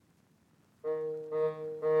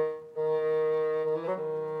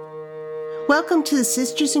Welcome to the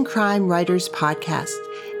Sisters in Crime Writers Podcast.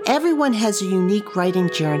 Everyone has a unique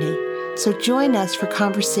writing journey, so join us for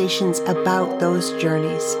conversations about those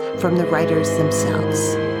journeys from the writers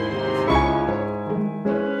themselves.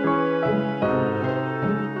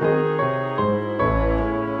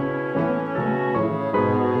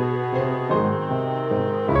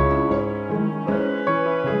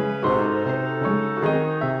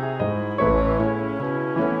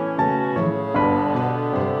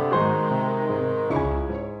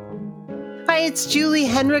 It's Julie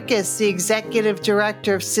Henricus, the Executive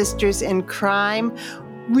Director of Sisters in Crime.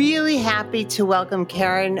 Really happy to welcome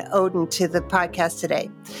Karen Odden to the podcast today.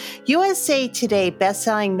 USA Today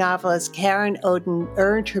bestselling novelist Karen Odden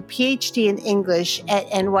earned her PhD in English at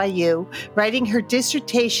NYU, writing her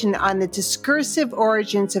dissertation on the discursive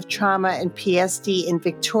origins of trauma and PSD in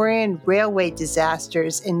Victorian railway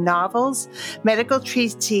disasters in novels, medical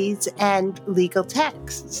treatises, and legal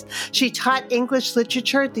texts. She taught English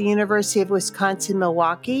literature at the University of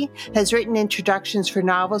Wisconsin-Milwaukee, has written introductions for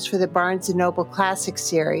novels for the Barnes & Noble Classic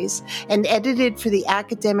series, and edited for the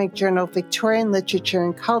academic journal Victorian Literature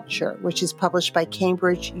and Culture, which is published by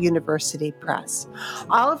Cambridge University Press.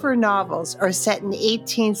 All of her novels are set in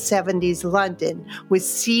 1870s London, with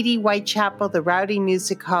seedy Whitechapel, the rowdy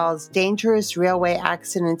music halls, dangerous railway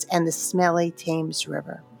accidents, and the smelly Thames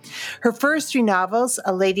River. Her first three novels,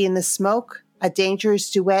 A Lady in the Smoke, A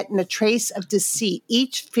Dangerous Duet, and A Trace of Deceit,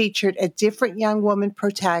 each featured a different young woman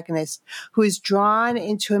protagonist who is drawn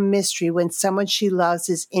into a mystery when someone she loves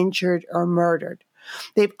is injured or murdered.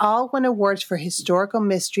 They've all won awards for historical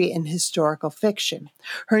mystery and historical fiction.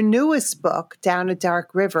 Her newest book, Down a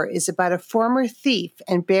Dark River, is about a former thief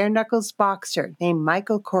and bare-knuckles boxer named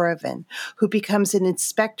Michael Corrivan, who becomes an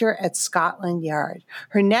inspector at Scotland Yard.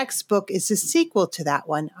 Her next book is a sequel to that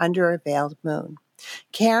one, Under a Veiled Moon.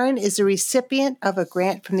 Karen is a recipient of a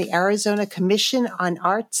grant from the Arizona Commission on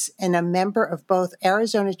Arts and a member of both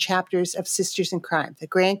Arizona chapters of Sisters in Crime, the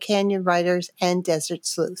Grand Canyon Writers and Desert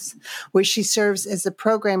Sleuths, where she serves as the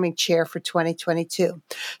programming chair for 2022.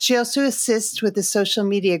 She also assists with the social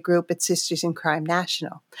media group at Sisters in Crime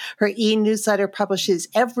National. Her e-newsletter publishes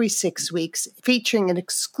every 6 weeks, featuring an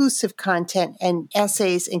exclusive content and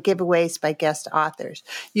essays and giveaways by guest authors.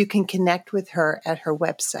 You can connect with her at her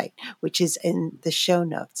website, which is in the show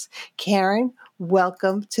notes. Karen,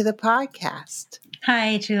 welcome to the podcast.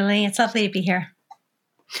 Hi, Julie. It's lovely to be here.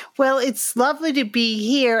 Well, it's lovely to be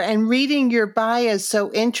here, and reading your bio is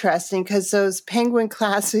so interesting because those Penguin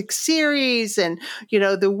Classic series and,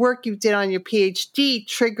 the work you did on your PhD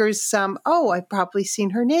triggers some, I've probably seen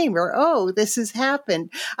her name, or, this has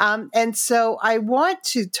happened. And so I want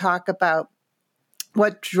to talk about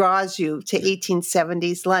what draws you to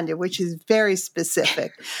 1870s London, which is very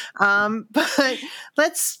specific. But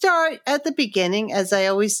let's start at the beginning, as I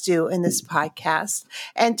always do in this podcast,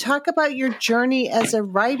 and talk about your journey as a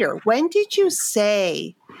writer. When did you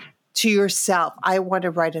say to yourself, I want to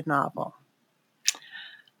write a novel?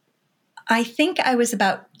 I think I was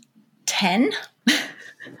about 10.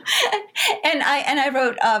 and I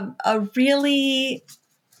wrote a really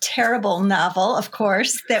terrible novel, of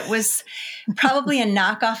course, that was probably a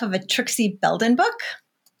knockoff of a Trixie Belden book,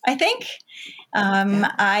 I think.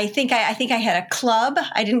 I think I had a club.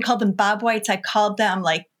 I didn't call them Bob Whites. I called them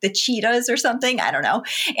like the Cheetahs or something. I don't know.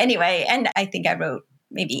 Anyway, and I think I wrote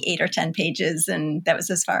maybe 8 or 10 pages, and that was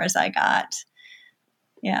as far as I got.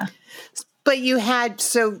 Yeah. But you had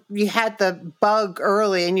the bug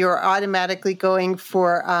early, and you were automatically going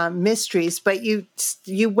for mysteries. But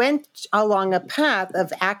you went along a path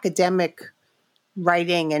of academic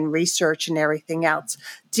writing and research and everything else.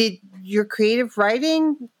 Did your creative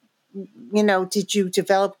writing, did you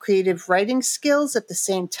develop creative writing skills at the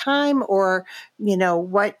same time, or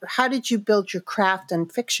how did you build your craft on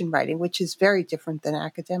fiction writing, which is very different than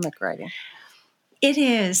academic writing? It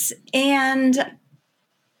is, and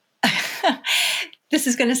this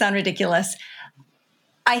is going to sound ridiculous.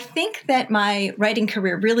 I think that my writing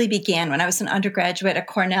career really began when I was an undergraduate at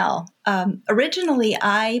Cornell. Originally,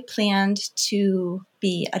 I planned to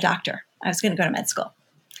be a doctor. I was going to go to med school.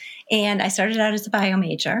 And I started out as a bio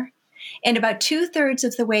major. And about 2/3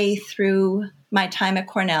 of the way through my time at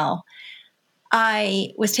Cornell,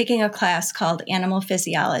 I was taking a class called Animal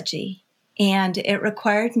Physiology. And it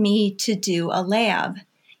required me to do a lab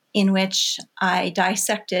in which I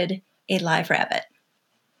dissected a live rabbit.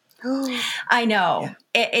 I know.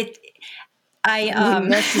 Yeah.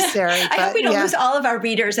 Necessary. I hope we don't lose all of our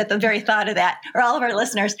readers at the very thought of that, or all of our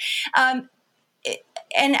listeners. And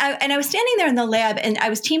I was standing there in the lab, and I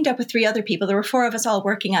was teamed up with 3 other people. There were 4 of us all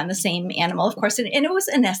working on the same animal, of course, and it was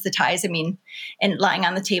anesthetized, and lying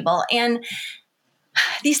on the table. And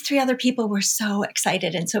these three other people were so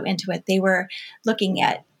excited and so into it. They were looking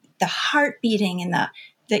at the heart beating and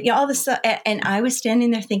all this stuff. And I was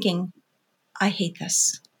standing there thinking, I hate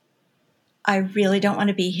this. I really don't want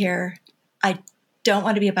to be here. I don't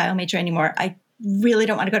want to be a bio major anymore. I really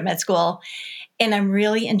don't want to go to med school. And I'm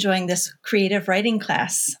really enjoying this creative writing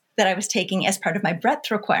class that I was taking as part of my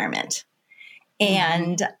breadth requirement.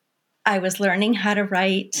 And I was learning how to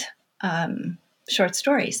write short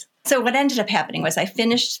stories. So what ended up happening was I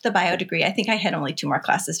finished the bio degree. I think I had only 2 more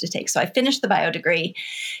classes to take. So I finished the bio degree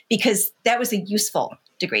because that was a useful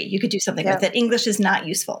degree. You could do something with it. English is not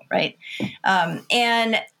useful, right?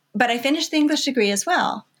 But I finished the English degree as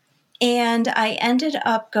well. And I ended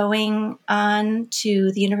up going on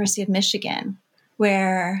to the University of Michigan,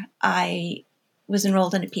 where I was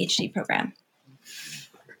enrolled in a PhD program.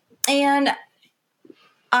 And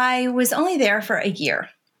I was only there for a year.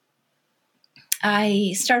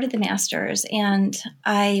 I started the master's, and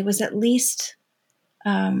I was at least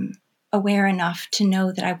aware enough to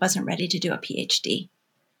know that I wasn't ready to do a PhD.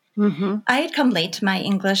 I had come late to my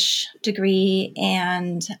English degree,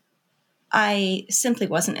 and I simply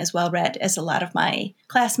wasn't as well read as a lot of my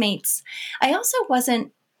classmates. I also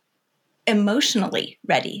wasn't emotionally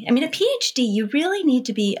ready. I mean, a PhD, you really need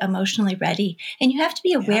to be emotionally ready, and you have to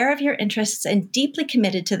be aware of your interests and deeply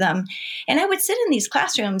committed to them. And I would sit in these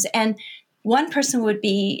classrooms, and one person would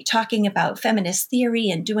be talking about feminist theory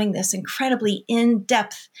and doing this incredibly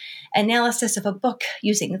in-depth analysis of a book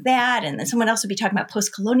using that. And then someone else would be talking about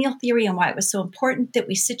post-colonial theory and why it was so important that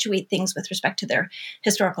we situate things with respect to their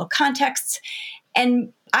historical contexts.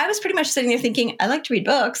 And I was pretty much sitting there thinking, I like to read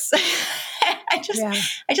books. I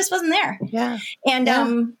just wasn't there.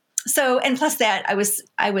 And plus that,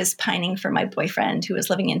 I was pining for my boyfriend who was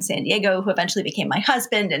living in San Diego, who eventually became my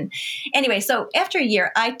husband. And anyway, so after a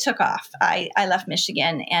year, I took off. I left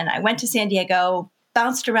Michigan and I went to San Diego,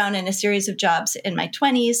 bounced around in a series of jobs in my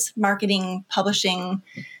 20s, marketing, publishing.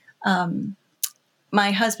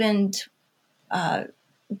 My husband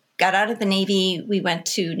got out of the Navy. We went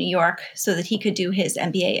to New York so that he could do his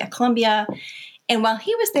MBA at Columbia. And while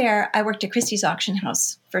he was there, I worked at Christie's Auction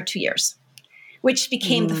House for 2 years, which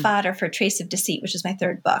became the fodder for Trace of Deceit, which is my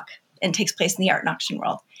 3rd book and takes place in the art and auction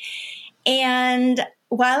world. And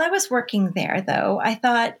while I was working there, though, I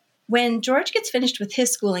thought, when George gets finished with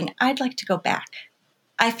his schooling, I'd like to go back.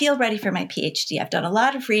 I feel ready for my PhD. I've done a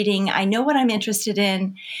lot of reading. I know what I'm interested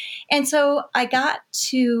in. And so I got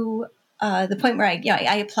to the point where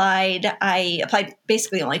I applied. I applied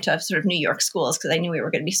basically only to sort of New York schools because I knew we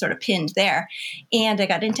were going to be sort of pinned there. And I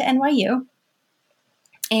got into NYU.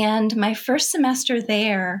 And my first semester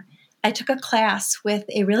there, I took a class with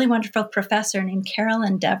a really wonderful professor named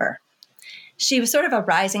Carolyn Dever. She was sort of a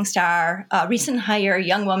rising star, a recent hire,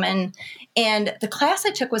 young woman. And the class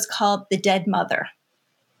I took was called The Dead Mother,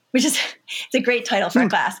 which is it's a great title for a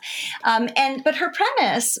class. But her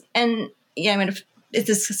premise,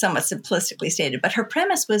 this is somewhat simplistically stated, but her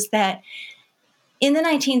premise was that in the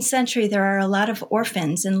 19th century, there are a lot of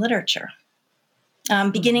orphans in literature.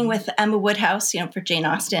 Beginning with Emma Woodhouse, for Jane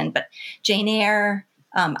Austen, but Jane Eyre,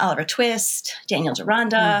 Oliver Twist, Daniel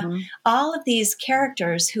Deronda, all of these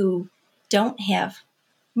characters who don't have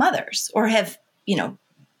mothers or have,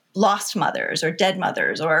 lost mothers or dead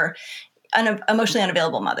mothers or emotionally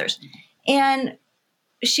unavailable mothers. And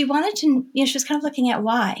she wanted to, she was kind of looking at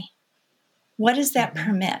why. What does that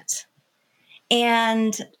permit?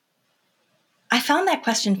 And I found that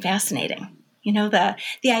question fascinating. The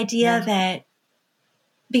idea that,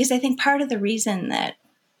 because I think part of the reason that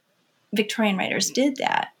Victorian writers did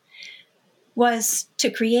that was to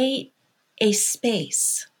create a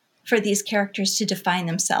space for these characters to define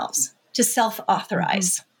themselves, to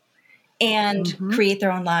self-authorize and create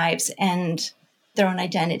their own lives and their own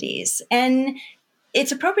identities. And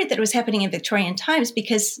it's appropriate that it was happening in Victorian times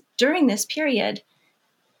because during this period,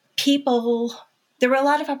 there were a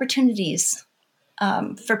lot of opportunities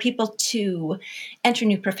for people to enter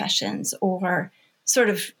new professions or sort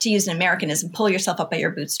of, to use an Americanism, pull yourself up by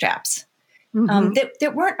your bootstraps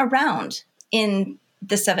that weren't around in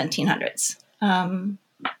the 1700s.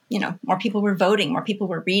 More people were voting, more people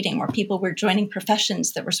were reading, more people were joining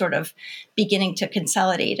professions that were sort of beginning to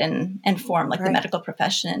consolidate and form, like the medical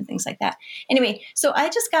profession and things like that. Anyway, so I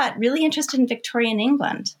just got really interested in Victorian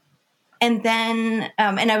England. And then,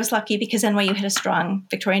 and I was lucky because NYU had a strong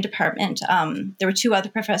Victorian department. There were 2 other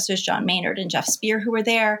professors, John Maynard and Jeff Spear, who were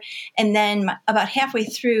there. And then about halfway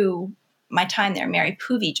through my time there, Mary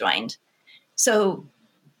Poovey joined. So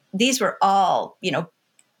these were all,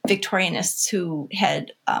 Victorianists who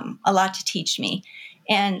had a lot to teach me.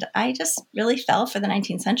 And I just really fell for the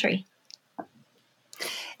 19th century.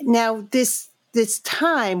 Now, this this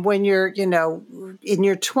time when you're, in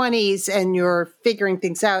your 20s and you're figuring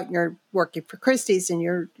things out, and you're working for Christie's, and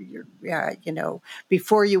you're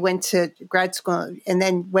before you went to grad school, and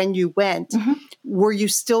then when you went, were you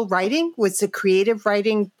still writing? Was the creative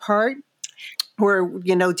writing part? Or,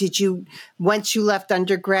 did you, once you left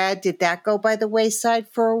undergrad, did that go by the wayside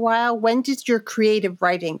for a while? When did your creative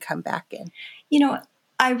writing come back in?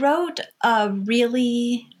 I wrote a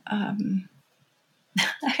really, I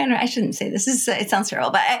shouldn't say this. It sounds terrible,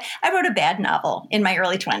 but I wrote a bad novel in my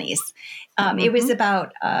early 20s. It was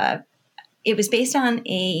about, it was based on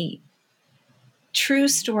a true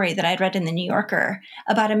story that I'd read in the New Yorker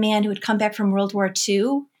about a man who had come back from World War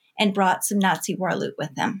II and brought some Nazi war loot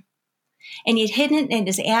with him. And he'd hidden it in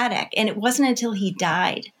his attic. And it wasn't until he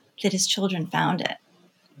died that his children found it.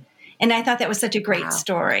 And I thought that was such a great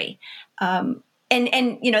story. And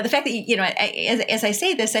the fact that, as I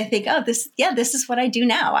say this, I think, this is what I do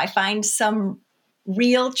now. I find some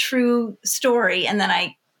real, true story, and then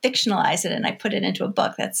I fictionalize it and I put it into a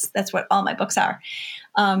book. That's what all my books are.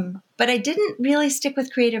 But I didn't really stick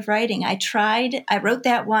with creative writing. I wrote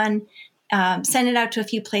that one, sent it out to a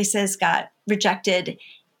few places, got rejected,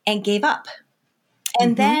 and gave up.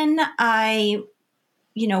 And then I,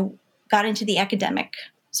 got into the academic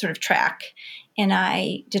sort of track. And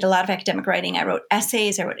I did a lot of academic writing. I wrote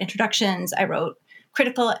essays, I wrote introductions, I wrote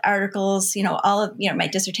critical articles, all of, my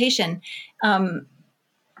dissertation. And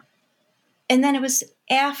then it was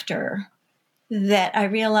after that I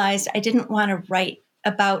realized I didn't want to write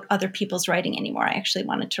about other people's writing anymore. I actually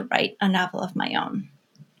wanted to write a novel of my own.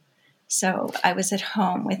 So I was at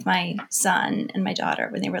home with my son and my daughter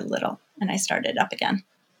when they were little, and I started up again.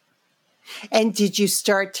 And did you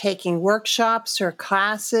start taking workshops or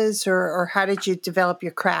classes, or how did you develop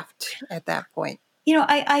your craft at that point?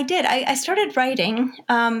 I did. I started writing,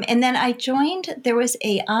 and then I joined. There was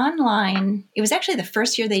it was actually the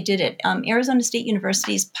first year they did it. Arizona State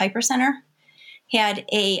University's Piper Center had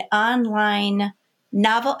a online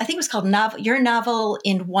novel. I think it was called Your Novel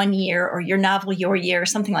in 1 Year, or Your Novel, Your Year,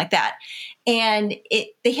 something like that. And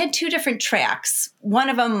they had two different tracks. One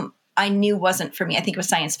of them I knew wasn't for me. I think it was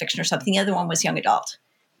science fiction or something. The other one was young adult.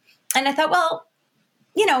 And I thought, well,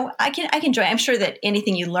 I can join. I'm sure that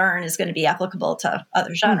anything you learn is going to be applicable to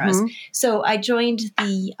other genres. So I joined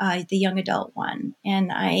the young adult one,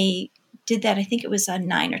 and I did that. I think it was a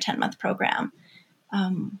 9 or 10 month program.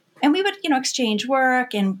 And we would, exchange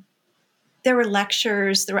work, and there were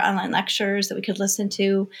online lectures that we could listen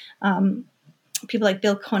to. People like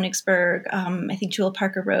Bill Konigsberg, I think Jewel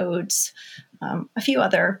Parker Rhodes, a few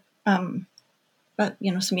other, but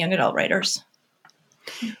some young adult writers.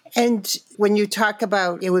 And when you talk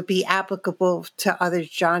about it would be applicable to other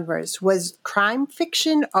genres, was crime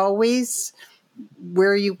fiction always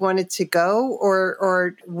where you wanted to go,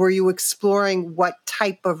 or were you exploring what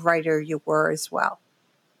type of writer you were as well?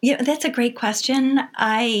 Yeah, that's a great question.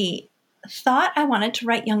 I thought I wanted to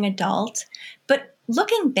write young adult, but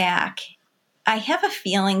looking back, I have a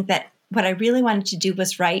feeling that what I really wanted to do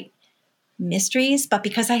was write mysteries, but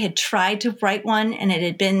because I had tried to write one and it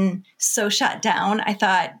had been so shot down, I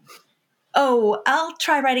thought, I'll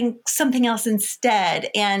try writing something else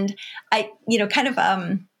instead. And I,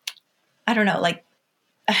 I don't know, like,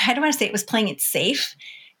 I don't want to say it was playing it safe,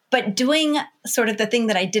 but doing sort of the thing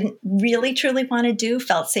that I didn't really truly want to do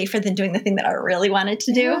felt safer than doing the thing that I really wanted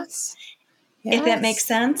to do. Yes. If that makes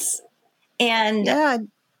sense. And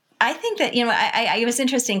I think that, it was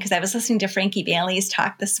interesting because I was listening to Frankie Bailey's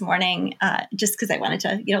talk this morning, just because I wanted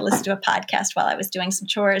to, listen to a podcast while I was doing some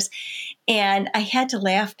chores. And I had to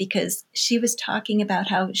laugh because she was talking about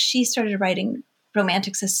how she started writing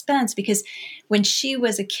romantic suspense because when she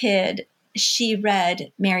was a kid, she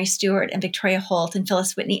read Mary Stuart and Victoria Holt and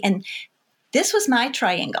Phyllis Whitney. And this was my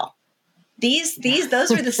triangle. Those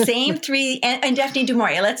were the same three, and Daphne du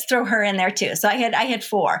Maurier. Let's throw her in there too. So I had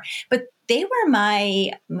four, but they were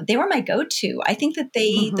my go-to. I think that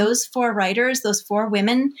those four writers, those four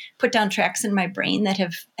women, put down tracks in my brain that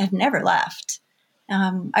have never left.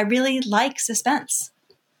 I really like suspense.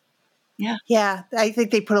 Yeah. I think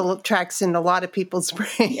they put tracks in a lot of people's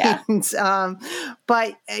brains. Yeah.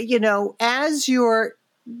 But as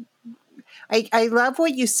I love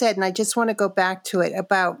what you said, and I just want to go back to it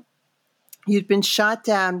about. You'd been shot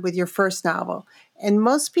down with your first novel, and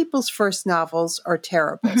most people's first novels are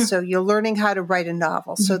terrible. So you're learning how to write a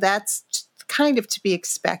novel. So that's kind of to be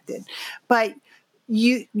expected. But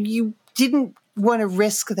you didn't want to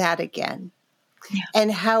risk that again. Yeah.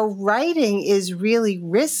 And how writing is really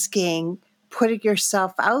risking putting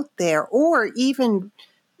yourself out there, or even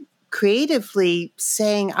creatively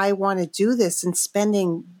saying, I want to do this, and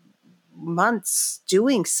spending months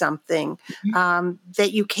doing something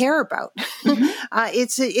that you care about.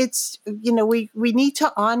 It's we need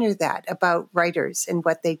to honor that about writers and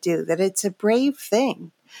what they do, that it's a brave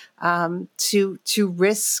thing to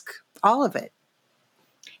risk all of it.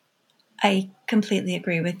 I completely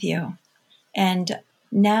agree with you. And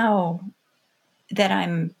now that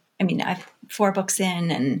I'm 4 books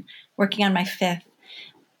in and working on my 5th,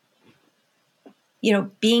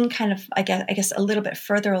 being kind of, I guess a little bit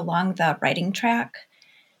further along the writing track,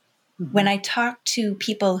 when I talk to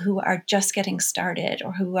people who are just getting started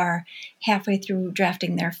or who are halfway through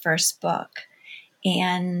drafting their first book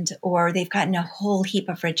or they've gotten a whole heap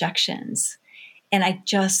of rejections, and I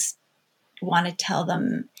just want to tell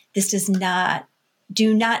them,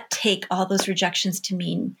 do not take all those rejections to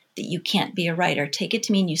mean that you can't be a writer. Take it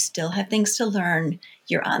to mean you still have things to learn.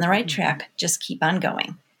 You're on the right track. Just keep on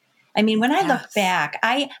going. I mean, when I look back,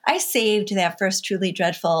 I saved that first truly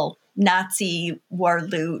dreadful Nazi war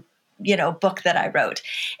loot, book that I wrote.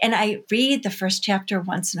 And I read the first chapter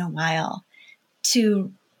once in a while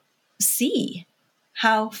to see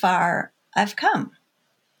how far I've come.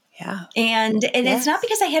 Yeah. And it's not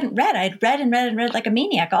because I hadn't read. I'd read and read and read like a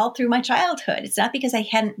maniac all through my childhood. It's not because I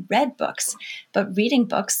hadn't read books, but reading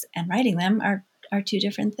books and writing them are 2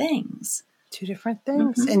 different things. 2 different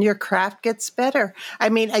things. And your craft gets better. I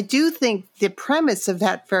mean, I do think the premise of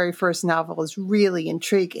that very first novel is really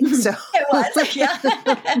intriguing. So it was, yeah.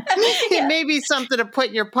 It may be something to put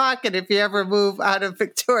in your pocket if you ever move out of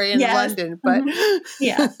Victorian London, but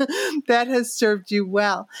that has served you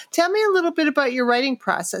well. Tell me a little bit about your writing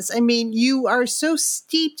process. I mean, you are so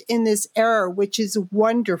steeped in this era, which is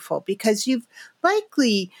wonderful because you've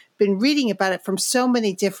likely been reading about it from so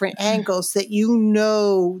many different angles that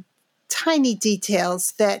tiny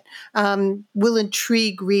details that will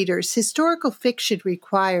intrigue readers. Historical fiction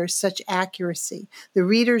requires such accuracy. The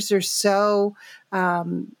readers are so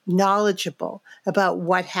knowledgeable about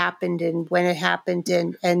what happened and when it happened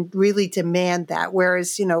and really demand that.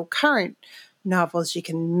 Whereas, current novels, you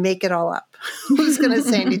can make it all up. Who's going to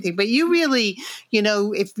say anything? But you really,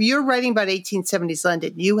 if you're writing about 1870s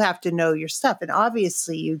London, you have to know your stuff. And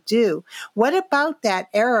obviously you do. What about that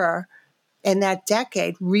era and that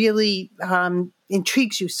decade really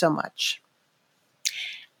intrigues you so much?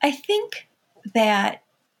 I think that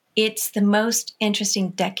it's the most interesting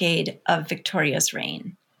decade of Victoria's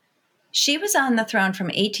reign. She was on the throne from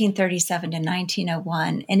 1837 to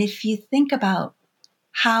 1901. And if you think about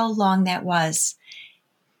how long that was,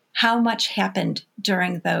 how much happened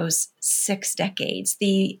during those 6 decades.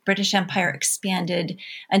 The British Empire expanded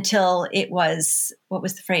until it was, what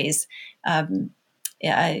was the phrase? The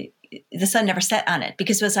sun never set on it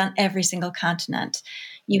because it was on every single continent.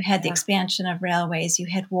 You had the expansion of railways, you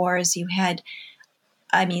had wars, the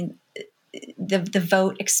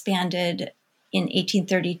vote expanded. In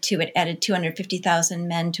 1832, it added 250,000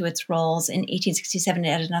 men to its rolls. In 1867, it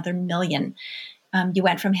added another million. You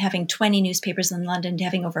went from having 20 newspapers in London to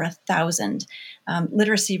having over 1,000.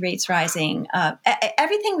 Literacy rates rising.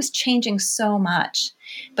 Everything was changing so much.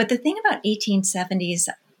 But the thing about 1870s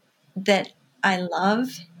that I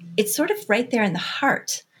love, it's sort of right there in the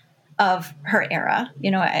heart of her era,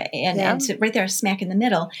 and it's right there smack in the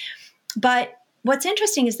middle. But what's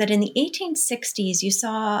interesting is that in the 1860s, you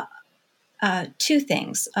saw 2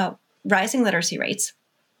 things, rising literacy rates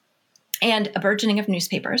and a burgeoning of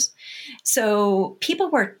newspapers. So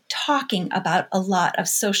people were talking about a lot of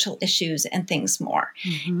social issues and things more.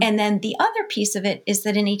 And then the other piece of it is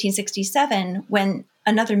that in 1867, when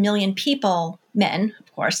another million people, men,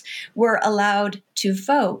 of course, were allowed to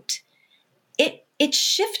vote, it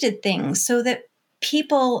shifted things so that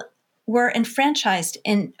people were enfranchised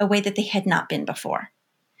in a way that they had not been before.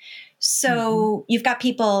 So you've got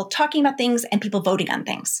people talking about things and people voting on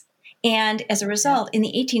things. And as a result, in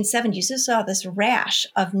the 1870s, you saw this rash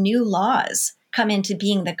of new laws come into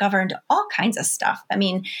being that governed all kinds of stuff. I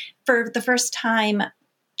mean, for the first time,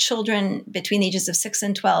 children between the ages of 6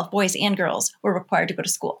 and 12, boys and girls, were required to go to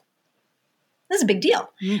school. This is a big deal.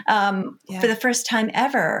 For the first time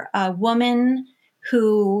ever, a woman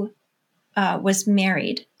who was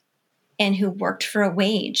married and who worked for a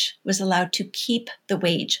wage was allowed to keep the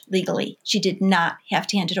wage legally. She did not have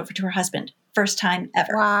to hand it over to her husband. First time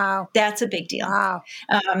ever. Wow. That's a big deal. Wow.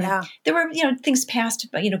 There were, things passed,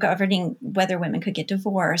 governing whether women could get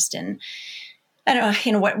divorced and I don't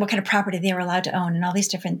know, what kind of property they were allowed to own and all these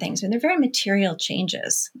different things. And they're very material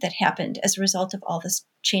changes that happened as a result of all this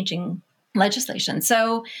changing legislation.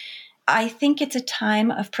 So I think it's a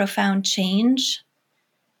time of profound change,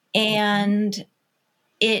 and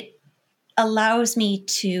it allows me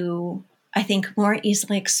to, I think, more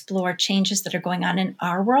easily explore changes that are going on in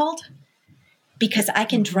our world because I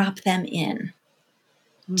can drop them in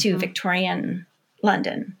to Victorian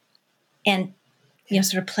London and,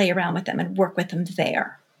 sort of play around with them and work with them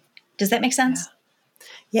there. Does that make sense? Yeah.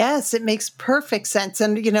 Yes, it makes perfect sense.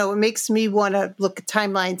 And, it makes me want to look at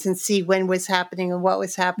timelines and see when was happening and what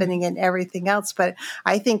was happening and everything else. But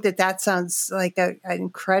I think that sounds like an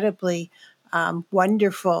incredibly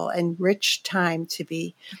wonderful and rich time to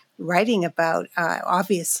be writing about.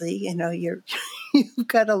 Obviously, you've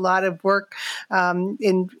got a lot of work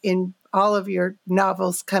in all of your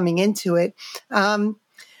novels coming into it.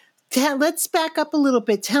 Let's back up a little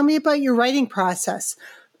bit. Tell me about your writing process.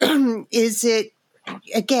 Is it,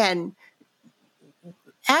 again,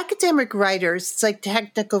 academic writers, it's like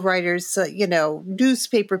technical writers,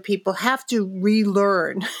 newspaper people have to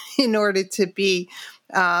relearn in order to be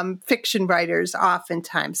fiction writers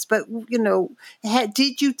oftentimes. But,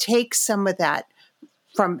 did you take some of that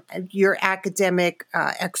from your academic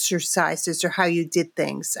exercises or how you did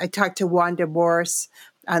things? I talked to Wanda Morris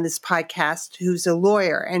on this podcast, who's a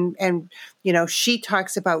lawyer, and she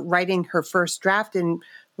talks about writing her first draft in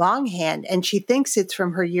longhand, and she thinks it's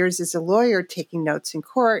from her years as a lawyer, taking notes in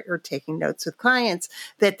court or taking notes with clients,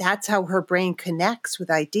 that's how her brain connects with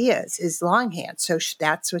ideas, is longhand. So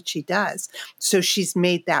that's what she does. So she's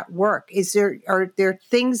made that work. Are there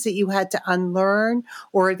things that you had to unlearn,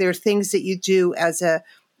 or are there things that you do as a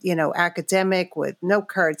academic with note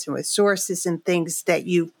cards and with sources and things that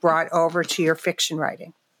you've brought over to your fiction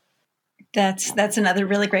writing? That's another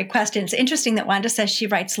really great question. It's interesting that Wanda says she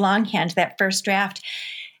writes longhand, that first draft,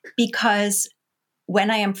 because when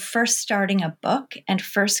I am first starting a book and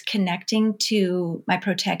first connecting to my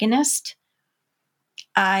protagonist,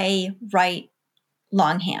 I write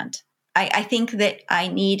longhand. I think that I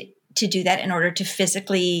need to do that in order to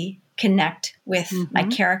physically connect with my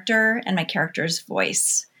character and my character's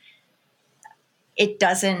voice.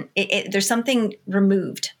 There's something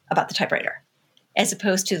removed about the typewriter, as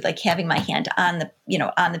opposed to like having my hand on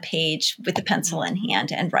the page with the pencil in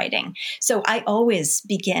hand and writing. So I always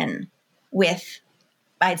begin with,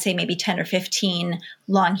 I'd say maybe 10 or 15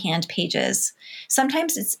 longhand pages.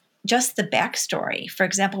 Sometimes it's just the backstory. For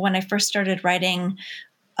example, when I first started writing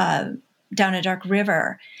Down a Dark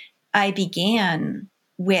River, I began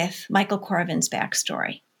with Michael Corvin's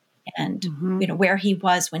backstory and where he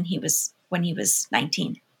was when he was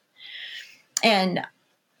 19. And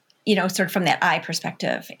sort of from that I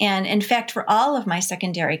perspective. And in fact, for all of my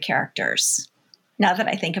secondary characters, now that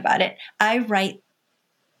I think about it, I write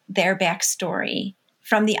their backstory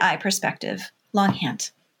from the I perspective,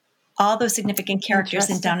 longhand. All those significant characters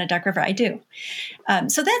in Down a Dark River, I do.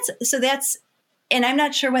 So that's, and I'm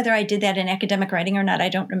not sure whether I did that in academic writing or not. I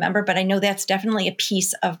don't remember, but I know that's definitely a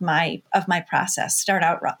piece of my process. Start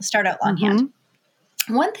out longhand.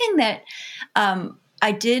 One thing that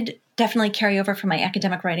I did definitely carry over from my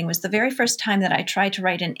academic writing was the very first time that I tried to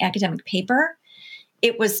write an academic paper.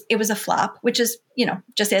 It was a flop, which is,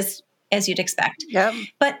 just as you'd expect. Yep.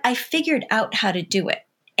 But I figured out how to do it.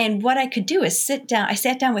 And what I could do is sit down. I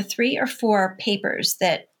sat down with 3 or 4 papers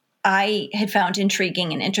that I had found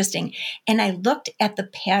intriguing and interesting, and I looked at the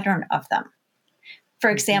pattern of them. For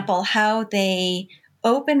example, how they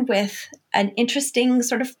open with an interesting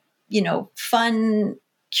sort of, fun,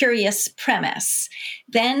 curious premise,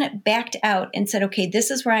 then backed out and said, okay, this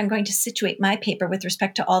is where I'm going to situate my paper with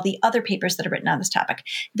respect to all the other papers that are written on this topic.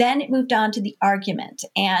 Then it moved on to the argument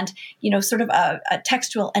and, sort of a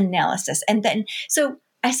textual analysis. And then, so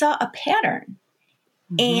I saw a pattern.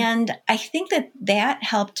 And I think that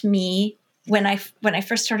helped me when I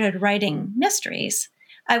first started writing mysteries.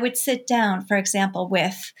 I would sit down, for example,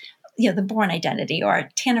 with The Bourne Identity or a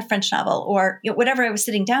Tana French novel or whatever I was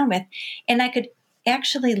sitting down with, and I could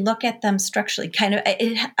actually look at them structurally.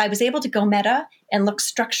 I was able to go meta and look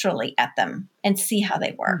structurally at them and see how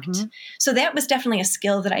they worked. So that was definitely a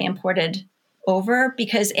skill that I imported over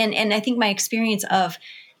because, and I think my experience of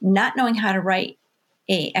not knowing how to write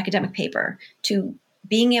a academic paper to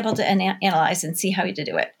being able to analyze and see how to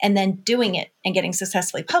do it, and then doing it and getting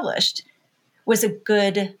successfully published was a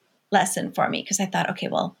good lesson for me because I thought, okay,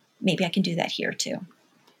 well, maybe I can do that here too.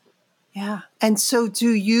 Yeah. And so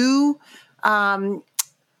do you,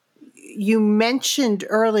 you mentioned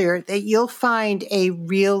earlier that you'll find a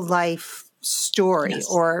real life story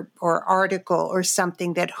or article or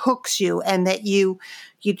something that hooks you and that you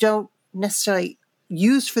don't necessarily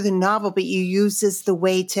use for the novel, but you use as the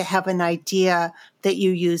way to have an idea that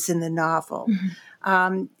you use in the novel.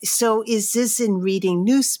 So is this in reading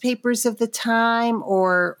newspapers of the time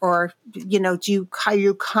or are you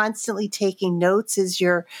constantly taking notes as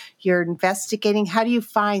you're investigating? How do you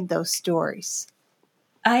find those stories?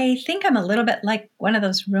 I think I'm a little bit like one of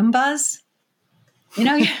those Roombas.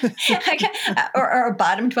 or a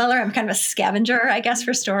bottom dweller. I'm kind of a scavenger, I guess,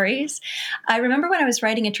 for stories. I remember when I was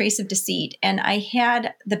writing A Trace of Deceit, and I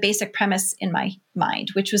had the basic premise in my mind,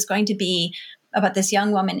 which was going to be about this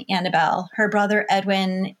young woman, Annabelle, her brother,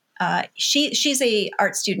 Edwin. She's a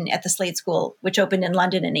art student at the Slade School, which opened in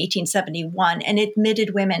London in 1871 and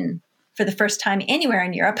admitted women for the first time anywhere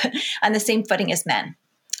in Europe on the same footing as men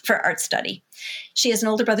for art study. She has an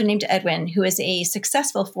older brother named Edwin, who is a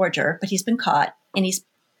successful forger, but he's been caught and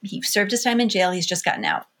he served his time in jail. He's just gotten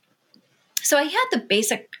out. So I had the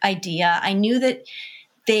basic idea. I knew that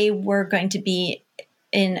they were going to be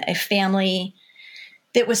in a family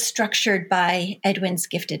that was structured by Edwin's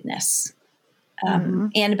giftedness.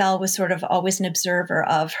 Annabelle was sort of always an observer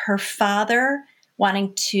of her father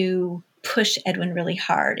wanting to push Edwin really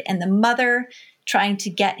hard, and the mother trying to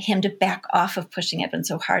get him to back off of pushing Edwin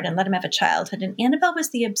so hard and let him have a childhood. And Annabelle was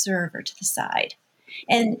the observer to the side.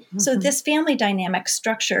 And so this family dynamic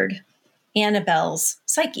structured Annabelle's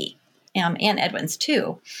psyche, and Edwin's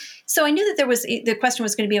too. So I knew that the question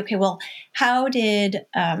was going to be, okay, well, how did,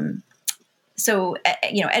 Edwin's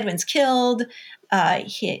killed,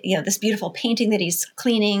 this beautiful painting that he's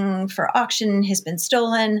cleaning for auction has been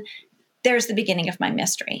stolen. There's the beginning of my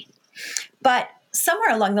mystery. But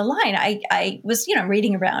somewhere along the line, I was,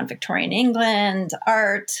 reading around Victorian England,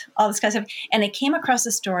 art, all this kind of stuff, and I came across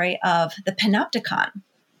a story of the Panopticon,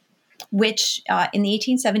 which in the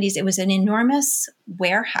 1870s, it was an enormous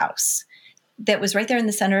warehouse that was right there in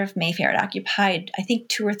the center of Mayfair. It occupied, I think,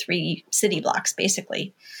 2 or 3 city blocks,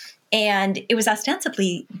 basically. And it was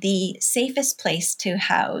ostensibly the safest place to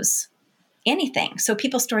house anything. So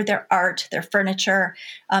people stored their art, their furniture.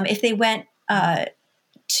 If they went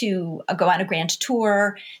to go on a grand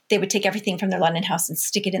tour, they would take everything from their London house and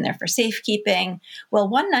stick it in there for safekeeping. Well,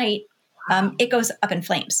 one night, it goes up in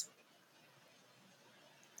flames.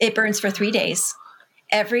 It burns for 3 days.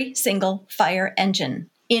 Every single fire engine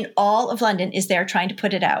in all of London is there trying to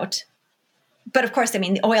put it out. But of course,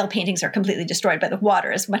 the oil paintings are completely destroyed by the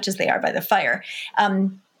water as much as they are by the fire.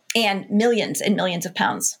 And millions and millions of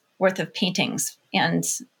pounds worth of paintings and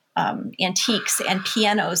antiques and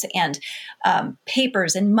pianos and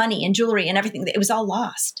papers and money and jewelry and everything. It was all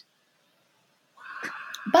lost.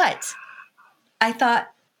 But I thought,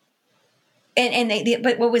 when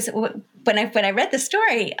I read the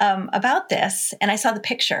story about this and I saw the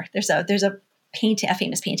picture, there's a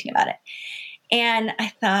famous painting about it, and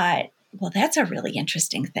I thought, well, that's a really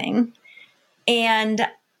interesting thing. And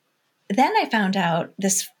then I found out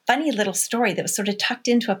this funny little story that was sort of tucked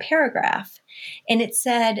into a paragraph. And it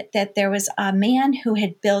said that there was a man who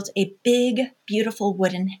had built a big, beautiful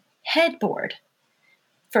wooden headboard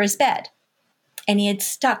for his bed. And he had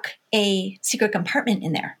stuck a secret compartment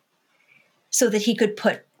in there so that he could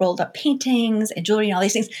put rolled up paintings and jewelry and all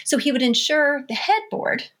these things. So he would insure the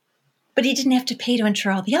headboard, but he didn't have to pay to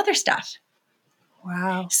insure all the other stuff.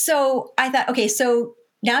 Wow. So I thought, okay, so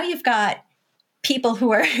now you've got people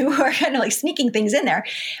who are kind of like sneaking things in there.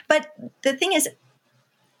 But the thing is,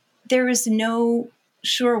 there is no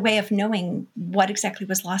sure way of knowing what exactly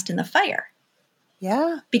was lost in the fire.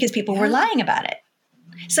 Yeah. Because people were lying about it.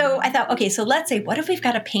 So I thought, okay, so let's say, what if we've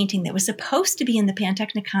got a painting that was supposed to be in the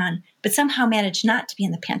Pantechnicon, but somehow managed not to be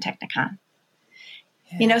in the Pantechnicon?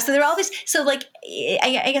 Yes. So there are all these, so like,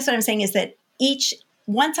 I guess what I'm saying is that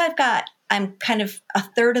once I'm kind of a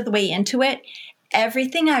third of the way into it,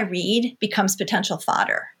 everything I read becomes potential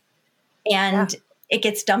fodder, and it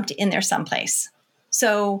gets dumped in there someplace.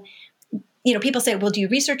 So, people say, well, do you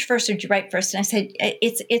research first or do you write first? And I said,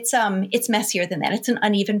 it's messier than that. It's an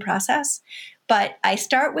uneven process, but I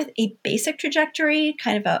start with a basic trajectory,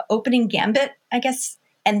 kind of a opening gambit, I guess,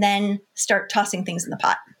 and then start tossing things in the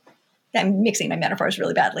pot. I'm mixing my metaphors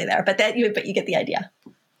really badly there, but you get the idea.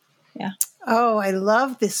 Yeah. Oh, I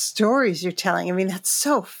love the stories you're telling. That's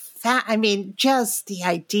so just the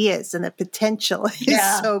ideas and the potential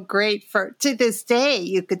is so great to this day.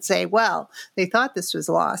 You could say, well, they thought this was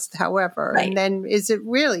lost, however, and then is it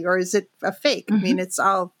really, or is it a fake? Mm-hmm. It's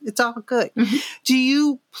all good. Mm-hmm. Do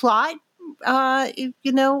you plot,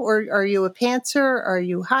 or are you a pantser? Are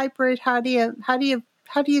you hybrid? How do you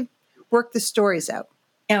work the stories out?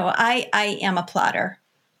 I am a plotter.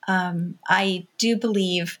 I do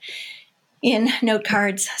believe in note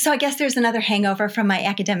cards. So I guess there's another hangover from my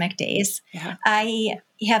academic days. Yeah. I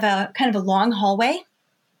have a kind of a long hallway,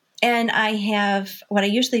 and what I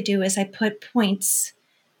usually do is I put points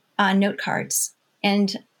on note cards,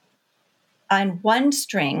 and on one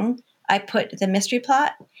string I put the mystery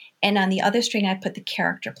plot, and on the other string I put the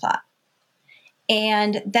character plot.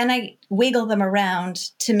 And then I wiggle them around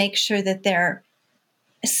to make sure that they're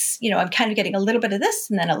I'm kind of getting a little bit of this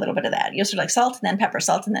and then a little bit of that. Sort of like salt and then pepper,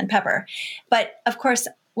 salt and then pepper. But of course,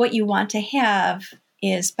 what you want to have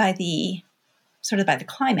is by the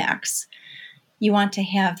climax, you want to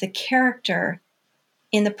have the character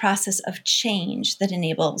in the process of change that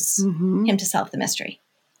enables him to solve the mystery.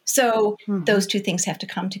 So those two things have to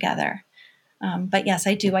come together. But yes,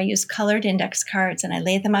 I do. I use colored index cards and I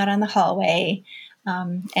lay them out on the hallway.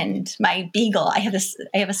 And my beagle, I have a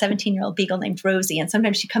 17-year-old beagle named Rosie, and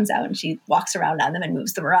sometimes she comes out and she walks around on them and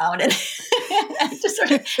moves them around and I just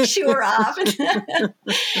sort of shoo her off.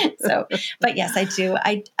 So, but yes, I do.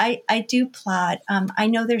 I do plot. I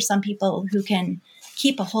know there's some people who can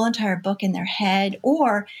keep a whole entire book in their head,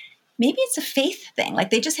 or maybe it's a faith thing. Like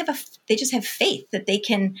they just have faith that they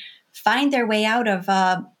can find their way out of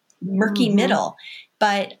a murky middle.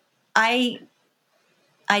 But I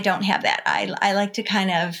don't have that. I like to kind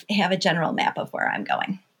of have a general map of where I'm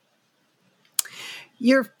going.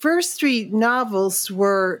 Your first three novels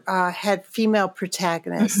had female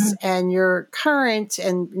protagonists, and your current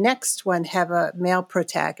and next one have a male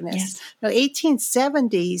protagonist. Yes. Now,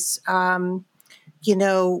 1870s,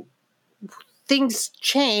 things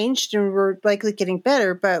changed and were likely getting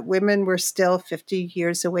better, but women were still 50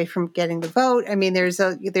 years away from getting the vote. I mean, there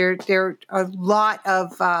are a lot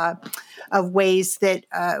of ways that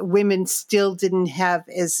women still didn't have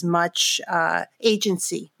as much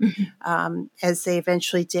agency as they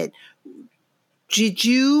eventually did. Did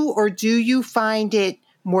you or do you find it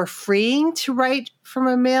more freeing to write from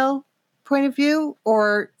a male point of view,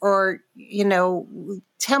 or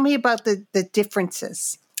tell me about the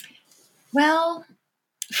differences? Well,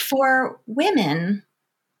 for women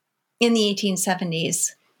in the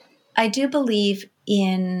 1870s, I do believe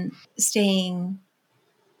in staying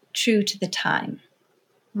true to the time.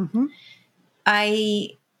 No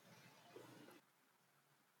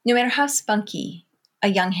matter how spunky a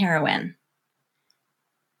young heroine,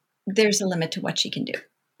 there's a limit to what she can do.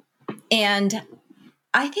 And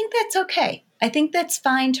I think that's okay. I think that's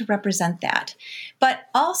fine to represent that. But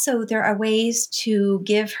also there are ways to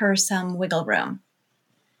give her some wiggle room.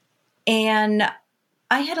 And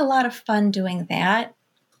I had a lot of fun doing that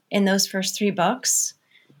in those first three books,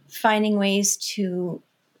 finding ways to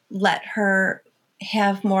let her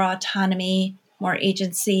have more autonomy, more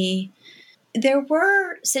agency. There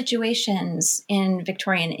were situations in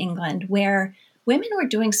Victorian England where women were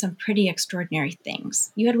doing some pretty extraordinary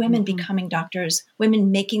things. You had women becoming doctors,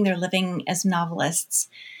 women making their living as novelists,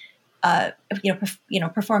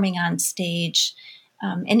 performing on stage.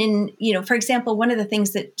 And in, for example, one of the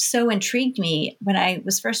things that so intrigued me when I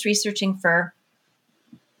was first researching for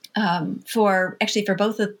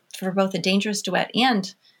both A Dangerous Duet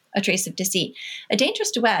and A Trace of Deceit. A Dangerous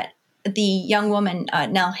Duet, the young woman,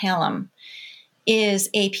 Nell Hallam, is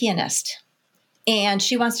a pianist, and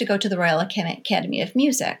she wants to go to the Royal Academy of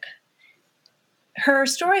Music. Her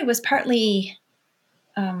story was partly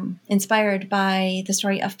inspired by the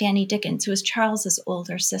story of Fanny Dickens, who was Charles's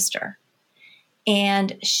older sister.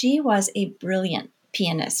 And she was a brilliant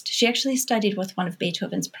pianist. She actually studied with one of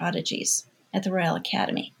Beethoven's prodigies at the Royal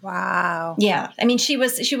Academy. Wow. Yeah. I mean, she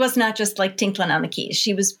was not just like tinkling on the keys.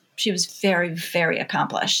 She was very, very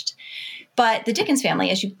accomplished. But the Dickens family,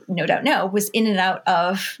 as you no doubt know, was in and out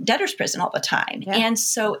of debtor's prison all the time. Yeah. And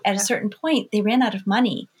so at a certain point, they ran out of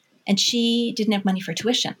money, and she didn't have money for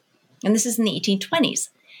tuition. And this is in the 1820s.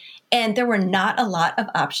 And there were not a lot of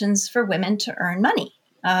options for women to earn money.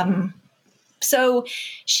 So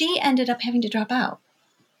she ended up having to drop out.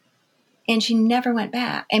 And she never went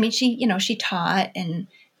back. I mean, she taught, and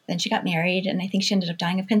then she got married, and I think she ended up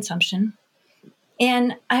dying of consumption.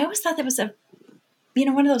 And I always thought that was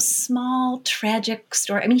one of those small, tragic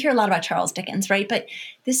stories. I mean, you hear a lot about Charles Dickens, right? But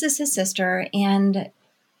this is his sister, and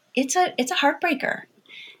it's a heartbreaker.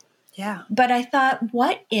 Yeah. But I thought,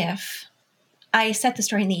 what if I set the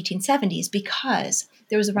story in the 1870s, because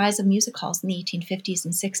there was a rise of music halls in the 1850s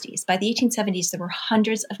and 60s. By the 1870s, there were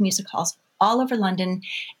hundreds of music halls all over London,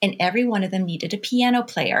 and every one of them needed a piano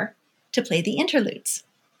player to play the interludes.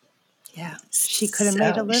 Yeah, she could have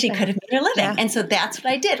made a living. She could have made a living. Yeah. And so that's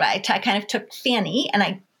what I did. I kind of took Fanny and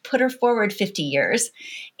I put her forward 50 years.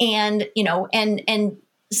 And, and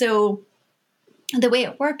so the way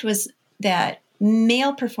it worked was that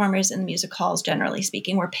male performers in the music halls, generally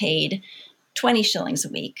speaking, were paid 20 shillings a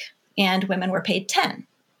week, and women were paid 10,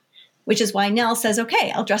 which is why Nell says,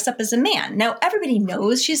 okay, I'll dress up as a man. Now, everybody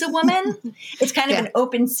knows she's a woman. It's kind of an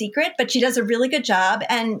open secret, but she does a really good job.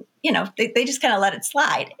 And, they just kind of let it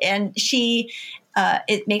slide. And she,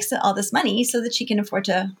 it makes all this money so that she can afford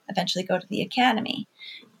to eventually go to the academy.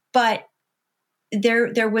 But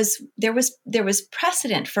there was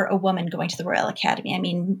precedent for a woman going to the Royal Academy. I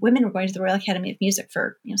mean, women were going to the Royal Academy of Music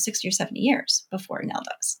for 60 or 70 years before Nell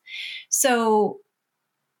does. So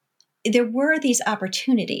there were these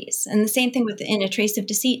opportunities, and the same thing with In a Trace of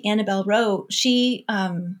Deceit. Annabelle Rowe, she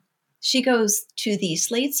goes to the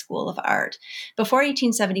Slade School of Art. Before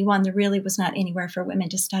 1871, there really was not anywhere for women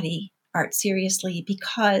to study art seriously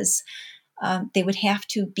because they would have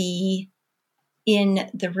to be in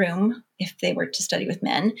the room if they were to study with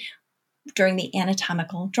men during the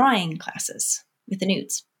anatomical drawing classes with the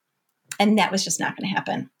nudes. And that was just not going to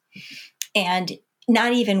happen. And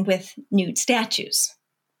not even with nude statues.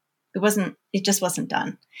 It just wasn't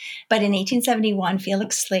done. But in 1871,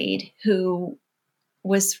 Felix Slade, who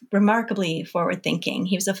was remarkably forward-thinking,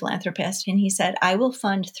 he was a philanthropist, and he said, I will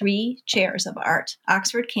fund 3 chairs of art,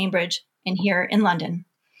 Oxford, Cambridge, and here in London.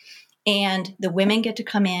 And the women get to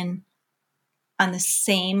come in on the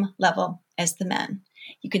same level as the men.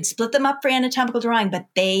 You can split them up for anatomical drawing, but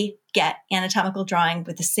they get anatomical drawing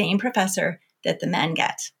with the same professor that the men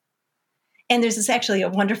get. And there's actually a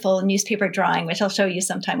wonderful newspaper drawing, which I'll show you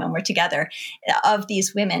sometime when we're together, of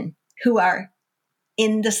these women who are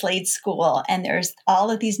in the Slade School. And there's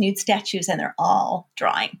all of these nude statues, and they're all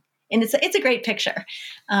drawing. And it's a great picture.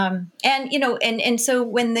 And so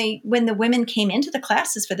when the women came into the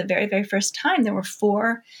classes for the very, very first time, there were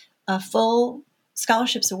 4 full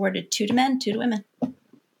scholarships awarded, 2 to men, 2 to women.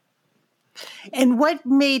 And what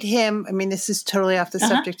made him, I mean, this is totally off the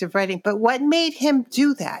subject of writing, but what made him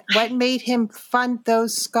do that? What made him fund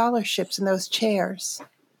those scholarships and those chairs?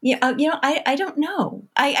 Yeah, I don't know.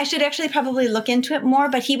 I should actually probably look into it more,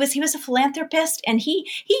 but he was a philanthropist, and he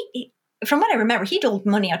from what I remember, he doled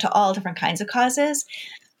money out to all different kinds of causes.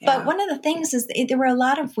 Yeah. But one of the things is there were a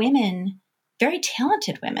lot of women, very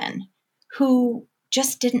talented women, who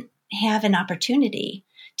just didn't have an opportunity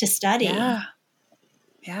to study.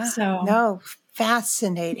 Yeah. So no,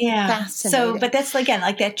 fascinating. Yeah. Fascinating. So, but that's again,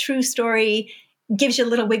 like that true story gives you a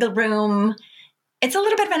little wiggle room. It's a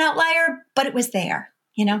little bit of an outlier, but it was there,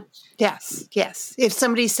 Yes. If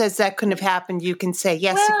somebody says that couldn't have happened, you can say,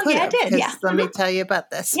 yes, it could have. It did. Yeah. Let me tell you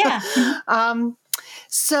about this. Yeah.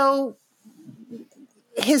 So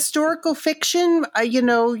historical fiction,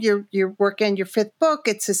 you're working on your 5th book.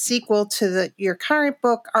 It's a sequel to your current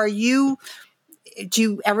book. Do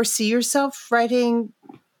you ever see yourself writing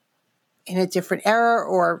in a different era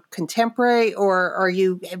or contemporary, or are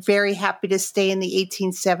you very happy to stay in the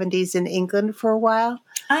 1870s in England for a while?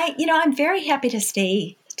 I'm very happy to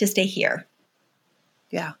stay here.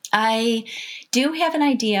 Yeah. I do have an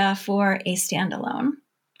idea for a standalone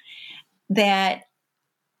that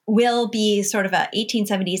will be sort of a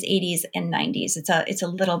 1870s, 80s, and 90s. It's a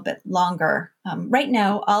little bit longer. Right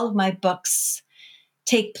now, all of my books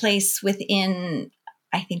take place within,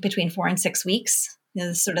 I think, between 4 and 6 weeks.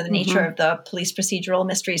 Sort of the nature of the police procedural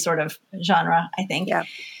mystery sort of genre, I think. Yeah.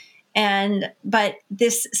 But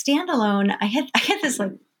this standalone, I had this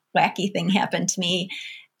like wacky thing happen to me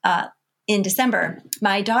in December.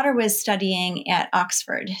 My daughter was studying at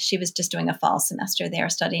Oxford. She was just doing a fall semester there,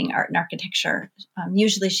 studying art and architecture.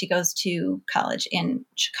 Usually she goes to college in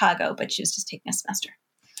Chicago, but she was just taking a semester.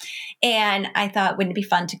 And I thought, wouldn't it be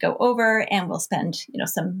fun to go over and we'll spend,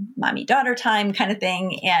 some mommy-daughter time kind of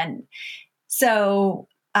thing. And so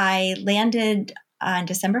I landed on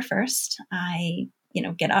December 1st. I,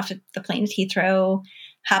 get off the plane at Heathrow,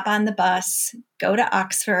 hop on the bus, go to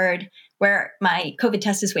Oxford, where my COVID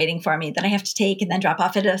test is waiting for me that I have to take and then drop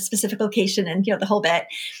off at a specific location and, the whole bit.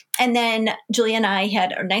 And then Julia and I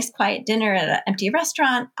had a nice quiet dinner at an empty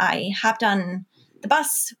restaurant. I hopped on the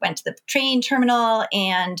bus, went to the train terminal,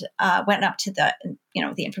 and went up to the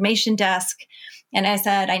information desk. And I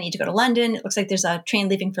said, I need to go to London. It looks like there's a train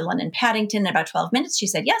leaving for London Paddington in about 12 minutes. She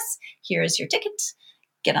said, yes, here's your ticket.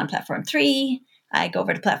 Get on platform 3. I go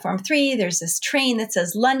over to platform 3. There's this train that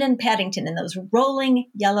says London Paddington in those rolling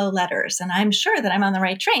yellow letters. And I'm sure that I'm on the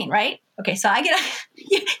right train, right? Okay, so I get,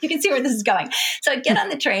 you can see where this is going. So I get on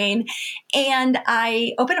the train and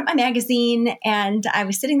I open up my magazine and I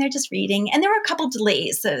was sitting there just reading. And there were a couple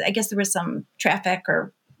delays. So I guess there was some traffic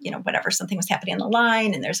or whatever, something was happening on the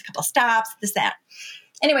line and there's a couple of stops, this, that.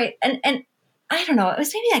 Anyway, and I don't know, it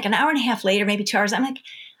was maybe like an hour and a half later, maybe 2 hours. I'm like,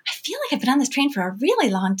 I feel like I've been on this train for a really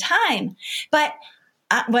long time, but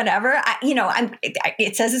whatever,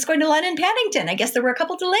 it says it's going to London Paddington. I guess there were a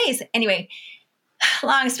couple delays. Anyway,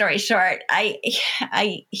 long story short,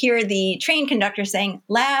 I hear the train conductor saying,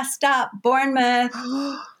 last stop, Bournemouth,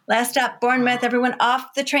 last stop, Bournemouth, everyone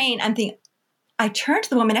off the train. I'm thinking, I turned to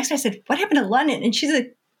the woman next to me, I said, what happened to London? And she's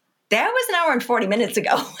like, that was an hour and 40 minutes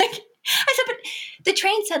ago. I said, but the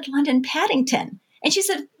train said London Paddington. And she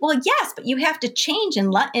said, well, yes, but you have to change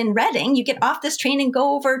in Reading. You get off this train and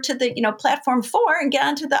go over to the, platform 4 and get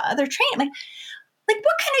onto the other train. I'm like,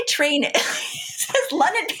 what kind of train? It says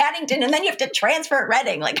London Paddington, and then you have to transfer at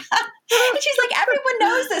Reading. Like, and she's like, everyone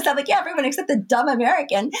knows this. I'm like, yeah, everyone except the dumb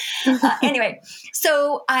American. Anyway,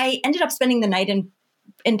 so I ended up spending the night in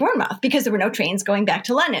Bournemouth because there were no trains going back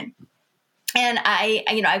to London. And I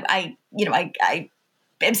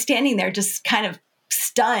am standing there just kind of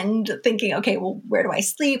stunned, thinking, okay, well, where do I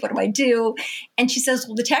sleep? What do I do? And she says,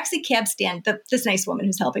 well, the taxi cab stand, this nice woman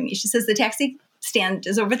who's helping me, she says, the taxi stand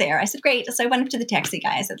is over there. I said, great. So I went up to the taxi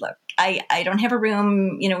guy. I said, look, I don't have a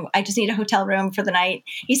room. I just need a hotel room for the night.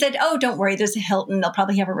 He said, oh, don't worry. There's a Hilton. They'll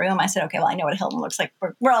probably have a room. I said, okay, well, I know what a Hilton looks like.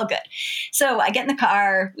 We're all good. So I get in the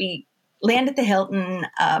car. We land at the Hilton.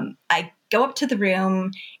 I go up to the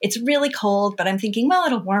room. It's really cold, but I'm thinking, well,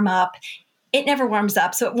 it'll warm up. It never warms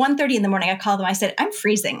up. So at 1:30 in the morning, I called them. I said, I'm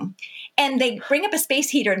freezing. And they bring up a space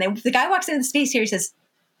heater. And the guy walks into the space heater. He says,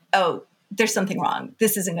 oh, there's something wrong.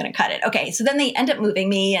 This isn't going to cut it. Okay. So then they end up moving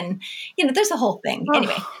me and, there's a whole thing. Oh.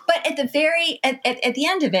 Anyway, but at the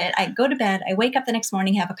end of it, I go to bed. I wake up the next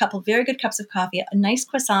morning, have a couple very good cups of coffee, a nice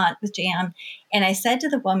croissant with jam. And I said to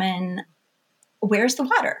the woman, where's the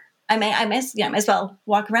water? I might as well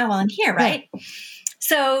walk around while I'm here. Right. Yeah.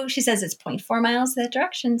 So she says it's 0.4 miles that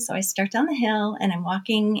direction. So I start down the hill and I'm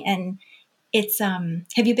walking and it's,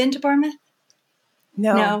 have you been to Bournemouth?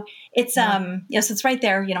 No, it's, so it's right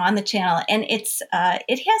there, on the channel and it's,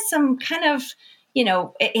 it has some kind of,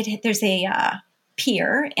 there's a,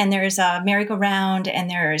 pier and there's a merry-go-round and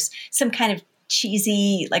there's some kind of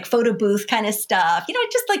cheesy, like photo booth kind of stuff,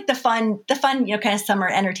 just like the fun, kind of summer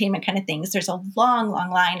entertainment kind of things. There's a long, long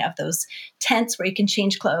line of those tents where you can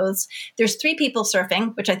change clothes. There's 3 people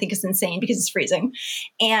surfing, which I think is insane because it's freezing.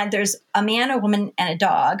 And there's a man, a woman, and a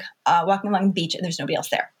dog walking along the beach and there's nobody else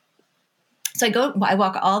there. So I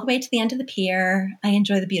walk all the way to the end of the pier. I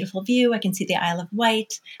enjoy the beautiful view. I can see the Isle of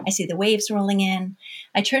Wight. I see the waves rolling in.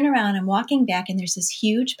 I turn around, I'm walking back and there's this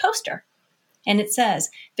huge poster. And it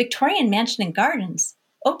says, Victorian Mansion and Gardens,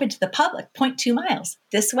 open to the public, 0.2 miles,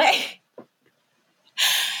 this way.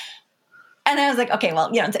 And I was like, okay,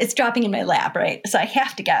 well, it's dropping in my lap, right? So I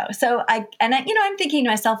have to go. So I'm thinking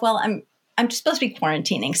to myself, well, I'm just supposed to be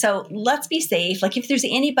quarantining. So let's be safe. Like if there's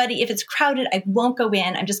anybody, if it's crowded, I won't go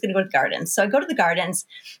in. I'm just going to go to the gardens. So I go to the gardens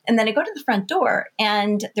and then I go to the front door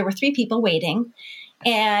and there were 3 people waiting.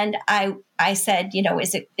 And I said,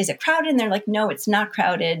 is it crowded? And they're like, no, it's not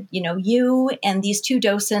crowded. You and these 2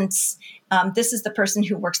 docents, this is the person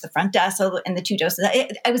who works the front desk and the 2 docents.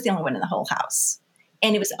 I was the only one in the whole house.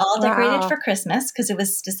 And it was all decorated for Christmas because it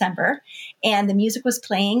was December and the music was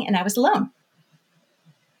playing and I was alone.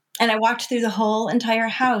 And I walked through the whole entire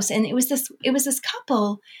house and it was this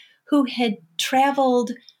couple who had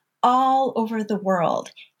traveled all over the world.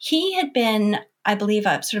 He had been, I believe,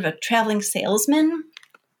 a sort of a traveling salesman.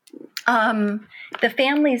 The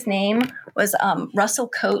family's name was Russell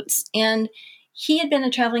Coates, and he had been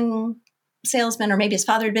a traveling salesman, or maybe his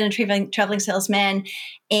father had been a traveling salesman,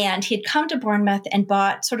 and he had come to Bournemouth and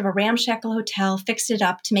bought sort of a ramshackle hotel, fixed it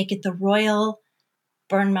up to make it the Royal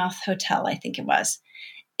Bournemouth Hotel, I think it was.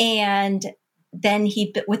 And then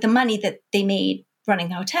with the money that they made running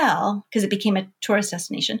the hotel, because it became a tourist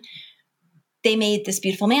destination, they made this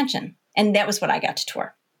beautiful mansion, and that was what I got to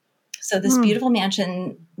tour. So this beautiful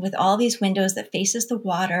mansion with all these windows that faces the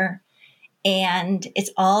water, and it's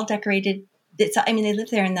all decorated. They lived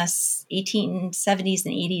there in the 1870s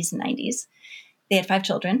and 80s and 90s. They had 5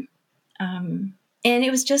 children. And it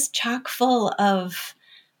was just chock full of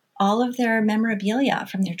all of their memorabilia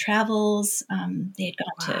from their travels. They had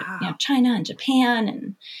gone to China and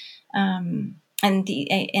Japan and they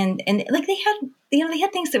had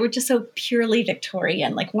things that were just so purely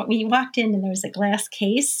Victorian. Like when you walked in and there was a glass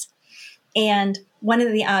case, and one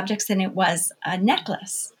of the objects in it was a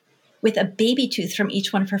necklace with a baby tooth from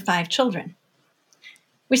each one of her 5 children,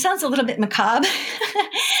 which sounds a little bit macabre.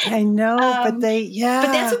 I know, but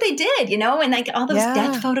that's what they did, and like all those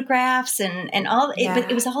death photographs and all, but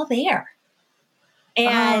it was all there.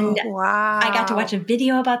 And I got to watch a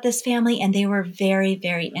video about this family, and they were very,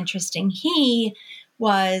 very interesting. He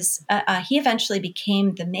eventually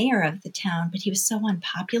became the mayor of the town, but he was so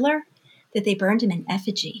unpopular that they burned him in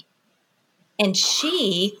effigy. And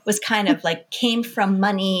she was kind of like came from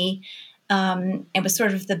money, and was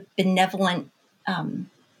sort of the benevolent,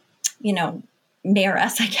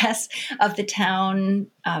 mayoress, I guess, of the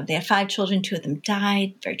town. They had 5 children. 2 of them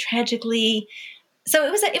died very tragically. So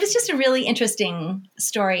it was just a really interesting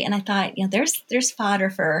story. And I thought, there's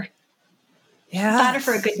fodder for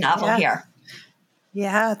a good novel here.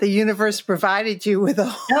 Yeah, the universe provided you with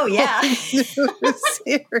a Oh, yeah. whole new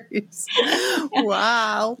series.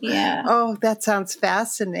 Wow. Yeah. Oh, that sounds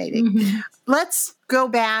fascinating. Mm-hmm. Let's go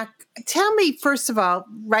back. Tell me, first of all,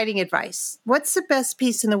 writing advice. What's the best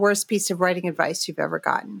piece and the worst piece of writing advice you've ever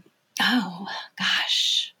gotten? Oh,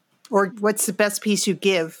 gosh. Or what's the best piece you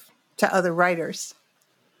give to other writers?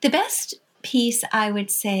 The best piece I would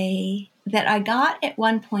say that I got at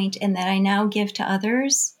one point and that I now give to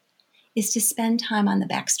others is to spend time on the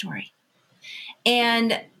backstory.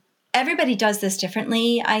 And everybody does this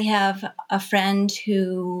differently. I have a friend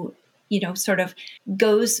who, sort of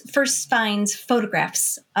first finds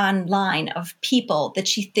photographs online of people that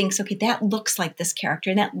she thinks, okay, that looks like this character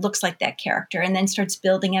and that looks like that character, and then starts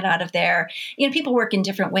building it out of there. People work in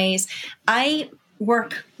different ways. I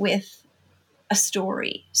work with a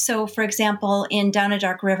story. So, for example, in Down a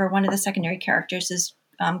Dark River, one of the secondary characters is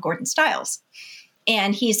Gordon Stiles.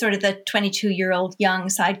 And he's sort of the 22-year-old young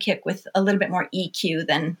sidekick with a little bit more EQ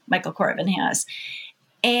than Michael Corvin has.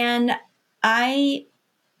 And I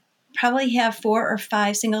probably have 4 or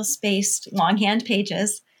 5 single-spaced longhand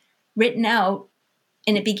pages written out.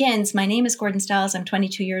 And it begins, my name is Gordon Stiles. I'm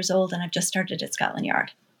 22 years old, and I've just started at Scotland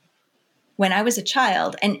Yard. When I was a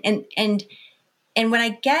child, and when I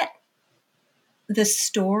get the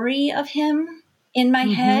story of him in my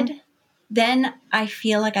head, then I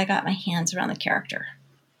feel like I got my hands around the character.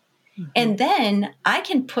 And then I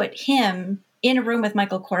can put him in a room with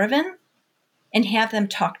Michael Corvin and have them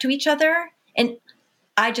talk to each other. And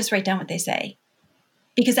I just write down what they say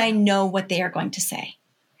because I know what they are going to say.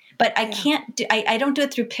 But I can't do, I don't do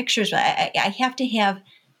it through pictures. I have to have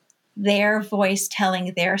their voice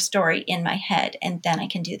telling their story in my head, and then I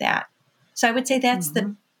can do that. So I would say that's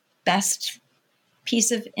the best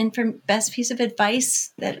piece of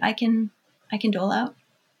advice that I can dole out.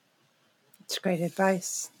 It's great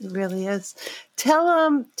advice. It really is.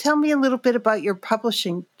 Tell me a little bit about your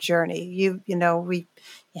publishing journey. You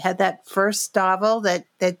had that first novel that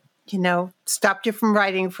stopped you from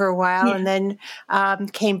writing for a while, and then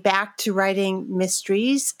came back to writing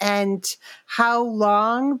mysteries. And how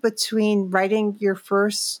long between writing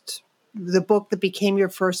the book that became your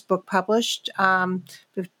first book published,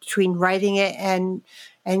 between writing it and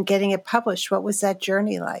getting it published? What was that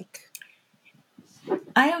journey like?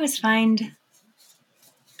 I always find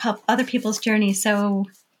other people's journey so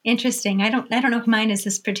interesting. I don't know if mine is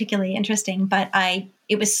this particularly interesting, but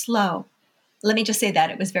it was slow. Let me just say that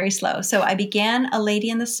it was very slow. So I began A Lady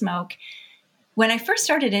in the Smoke. When I first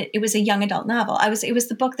started it, it was a young adult novel. It was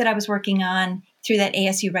the book that I was working on through that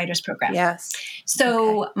ASU writers program. Yes.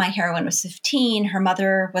 So my heroine was 15. Her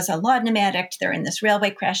mother was a laudanum addict. They're in this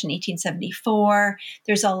railway crash in 1874.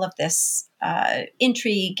 There's all of this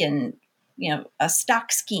intrigue and a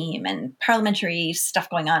stock scheme and parliamentary stuff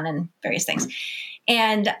going on and various things.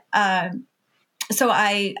 And so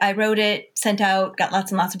I wrote it, sent out, got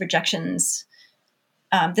lots and lots of rejections.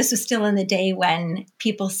 This was still in the day when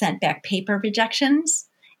people sent back paper rejections.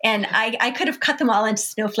 And I could have cut them all into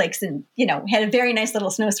snowflakes and, had a very nice little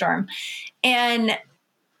snowstorm. And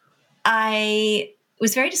I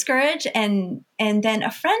was very discouraged. And then a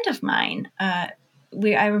friend of mine,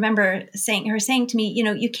 I remember saying to me,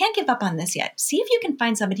 you can't give up on this yet. See if you can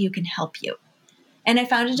find somebody who can help you. And I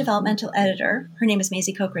found a developmental editor. Her name is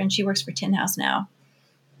Maisie Cochran. She works for Tin House now.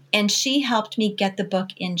 And she helped me get the book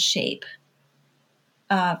in shape.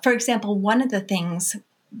 For example, one of the things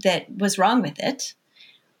that was wrong with it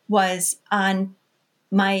was on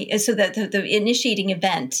so that the initiating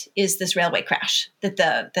event is this railway crash that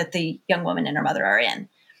the young woman and her mother are in.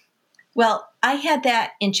 Well, I had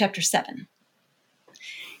that in chapter 7.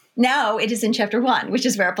 Now it is in chapter 1, which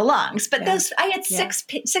is where it belongs. But I had six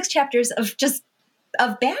chapters of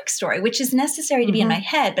backstory, which is necessary to be in my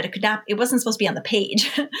head, but it wasn't supposed to be on the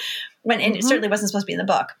page and it certainly wasn't supposed to be in the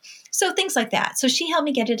book. So things like that. So she helped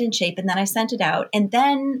me get it in shape, and then I sent it out, and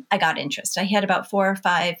then I got interest. I had about 4 or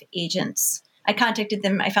 5 agents. I contacted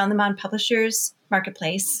them. I found them on Publishers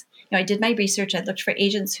Marketplace. I did my research. I looked for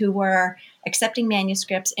agents who were accepting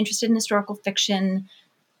manuscripts, interested in historical fiction,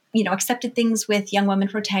 accepted things with young women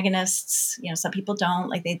protagonists. Some people don't.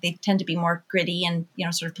 Like they tend to be more gritty and,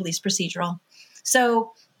 sort of police procedural.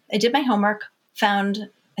 So I did my homework, found,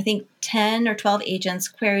 I think, 10 or 12 agents,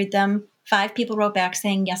 queried them. 5 people wrote back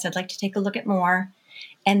saying, yes, I'd like to take a look at more.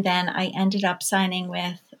 And then I ended up signing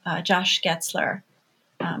with Josh Getzler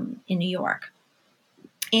in New York.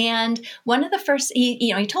 And one of the first,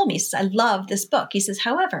 he told me, he says, I love this book. He says,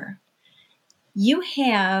 however, you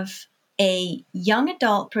have a young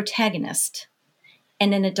adult protagonist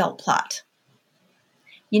and an adult plot.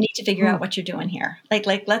 You need to figure out what you're doing here. Like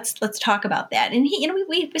let's talk about that. And he,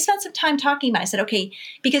 we spent some time talking about it. I said, okay,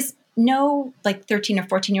 because no 13 or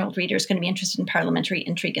 14-year-old reader is going to be interested in parliamentary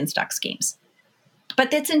intrigue and stock schemes.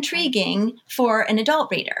 But that's intriguing for an adult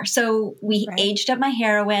reader. So we aged up my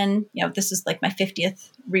heroine. This is like my 50th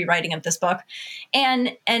rewriting of this book.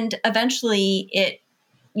 And eventually it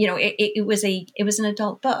was an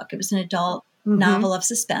adult book. It was an adult novel of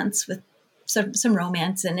suspense with some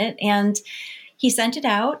romance in it. And he sent it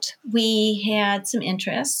out. We had some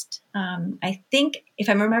interest. I think, if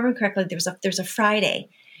I remember correctly, there was a Friday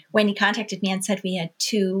when he contacted me and said we had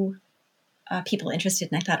 2 people interested.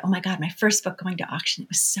 And I thought, oh my God, my first book going to auction. It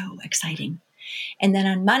was so exciting. And then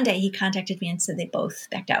on Monday, he contacted me and said they both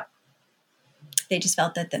backed out. They just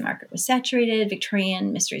felt that the market was saturated.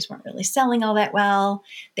 Victorian mysteries weren't really selling all that well.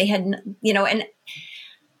 They had, and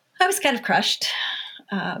I was kind of crushed.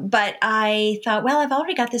 But I thought, well, I've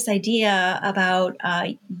already got this idea about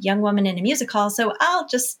a young woman in a music hall, so I'll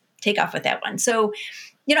just take off with that one. So,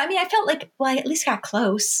 I felt like, well, I at least got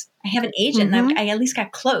close. I have an agent, and I at least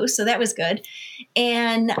got close, so that was good.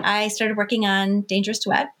 And I started working on Dangerous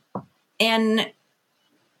Duet. And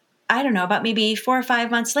I don't know, about maybe 4 or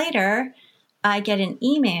 5 months later, I get an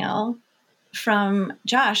email from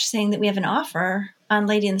Josh saying that we have an offer on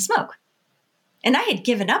Lady in the Smoke. And I had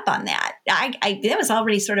given up on that. That was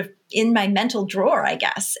already sort of in my mental drawer, I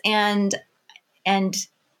guess. And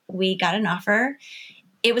we got an offer.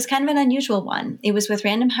 It was kind of an unusual one. It was with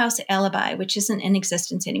Random House Alibi, which isn't in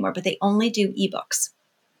existence anymore, but they only do ebooks.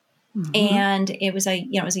 And it was a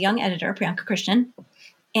young editor, Priyanka Christian,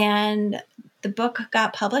 and the book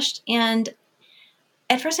got published. And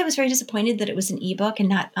at first, I was very disappointed that it was an ebook and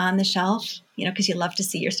not on the shelf, because you love to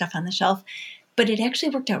see your stuff on the shelf. But it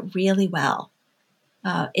actually worked out really well.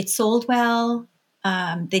 It sold well.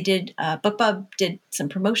 BookBub did some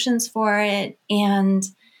promotions for it, and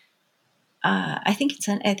I think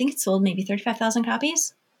it sold maybe 35,000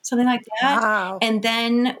 copies, something like that. Wow. And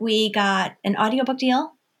then we got an audiobook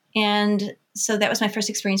deal, and so that was my first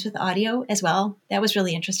experience with audio as well. That was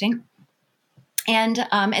really interesting. And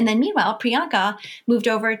then meanwhile, Priyanka moved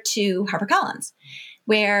over to HarperCollins,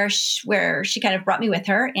 where she kind of brought me with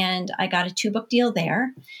her, and I got a 2-book deal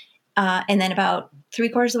there. And then about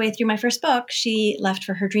 3/4 of the way through my first book, she left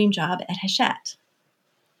for her dream job at Hachette.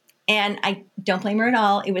 And I don't blame her at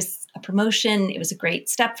all. It was a promotion. It was a great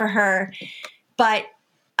step for her. But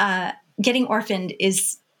getting orphaned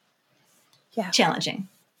is challenging.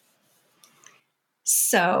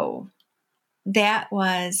 So that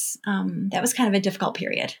was kind of a difficult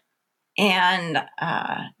period. And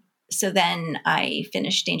so then I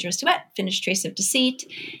finished Dangerous Duet, finished Trace of Deceit,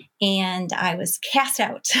 and I was cast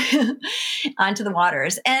out onto the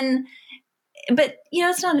waters. But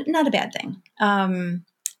it's not a bad thing.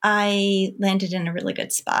 I landed in a really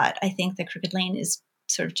good spot. I think the Crooked Lane is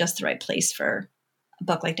sort of just the right place for a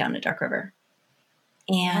book like Down a Dark River.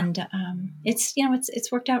 And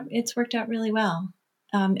it's worked out. It's worked out really well.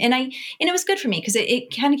 And it was good for me because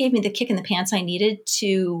it kind of gave me the kick in the pants I needed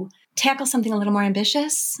to tackle something a little more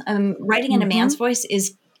ambitious. Writing in a man's voice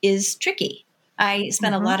is tricky. I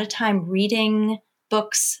spent a lot of time reading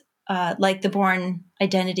books like The Bourne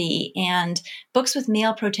Identity and books with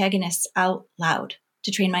male protagonists out loud to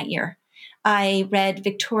train my ear. I read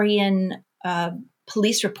Victorian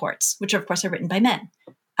police reports, which of course are written by men,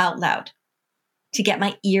 out loud to get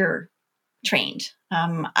my ear trained.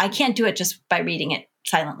 I can't do it just by reading it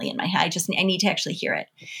silently in my head. I need to actually hear it.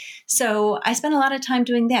 So I spent a lot of time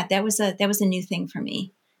doing that. That was a new thing for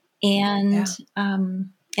me. And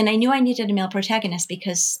I knew I needed a male protagonist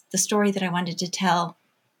because the story that I wanted to tell,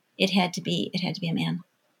 it had to be a man.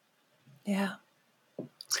 Yeah.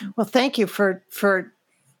 Well, thank you for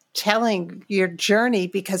telling your journey,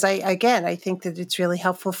 because I think that it's really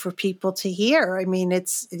helpful for people to hear. I mean,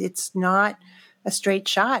 it's not a straight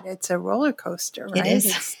shot. It's a roller coaster, right? It is.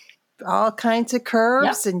 It's all kinds of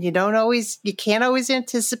curves, and you can't always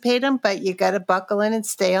anticipate them, but you got to buckle in and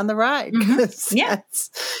stay on the ride. That's,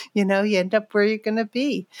 you end up where you're going to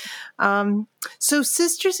be. So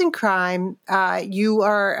Sisters in Crime, you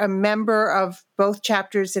are a member of both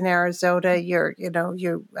chapters in Arizona.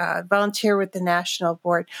 You volunteer with the national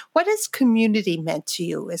board. What has community meant to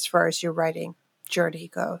you as far as your writing journey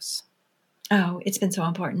goes? Oh, it's been so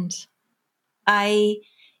important. I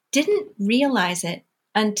didn't realize it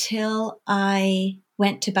until I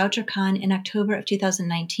went to BoucherCon in October of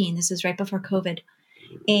 2019. This was right before COVID.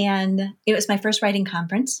 And it was my first writing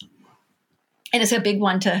conference. And it's a big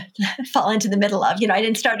one to fall into the middle of. I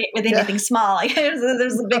didn't start with anything small. There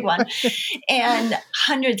was a big one. And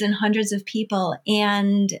hundreds of people.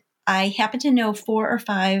 And I happened to know 4 or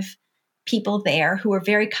 5 people there who were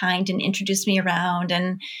very kind and introduced me around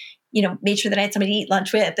and, made sure that I had somebody to eat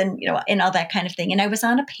lunch with and, and all that kind of thing. And I was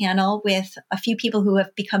on a panel with a few people who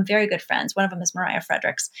have become very good friends. One of them is Mariah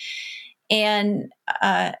Fredericks. And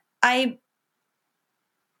I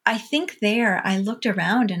think there I looked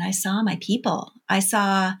around and I saw my people. I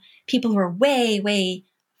saw people who were way, way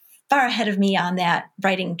far ahead of me on that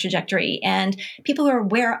writing trajectory, and people who are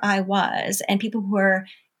where I was, and people who are,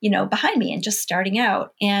 behind me and just starting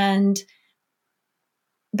out.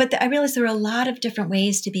 But I realized there were a lot of different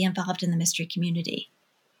ways to be involved in the mystery community.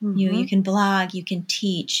 Mm-hmm. You can blog, you can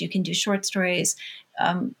teach, you can do short stories,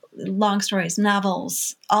 long stories,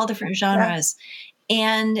 novels, all different genres. Yeah.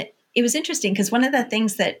 And it was interesting because one of the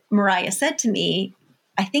things that Mariah said to me,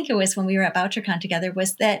 I think it was when we were at BoucherCon together,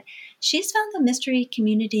 was that she's found the mystery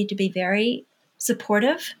community to be very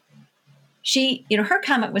supportive. She, her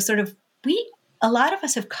comment was sort of, a lot of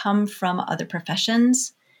us have come from other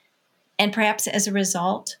professions, and perhaps as a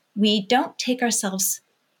result, we don't take ourselves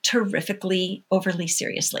terrifically overly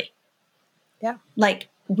seriously. Yeah. Like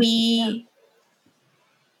we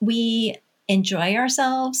enjoy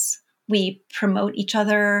ourselves. We promote each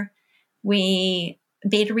other. We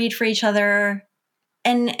beta read for each other.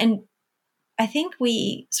 And I think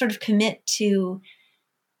we sort of commit to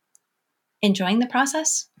enjoying the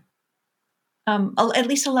process. At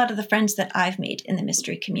least a lot of the friends that I've made in the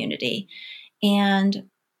mystery community. And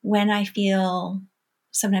when I feel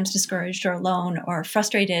sometimes discouraged or alone or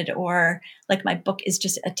frustrated, or like my book is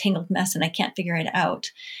just a tangled mess and I can't figure it out,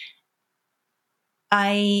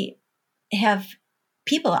 I have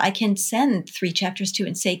people I can send 3 chapters to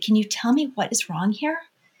and say, can you tell me what is wrong here?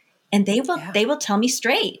 And they will tell me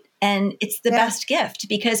straight. And it's the best gift,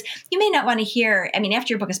 because you may not want to hear,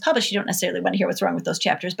 after your book is published, you don't necessarily want to hear what's wrong with those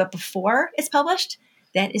chapters, but before it's published,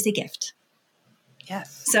 that is a gift.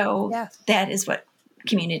 Yes. So that is what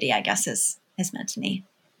community, I guess, has meant to me.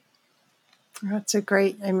 That's a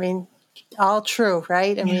great, all true,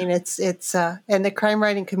 right? It's and the crime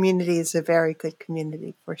writing community is a very good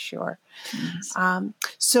community for sure. Yes.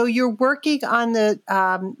 So you're working on the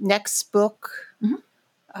next book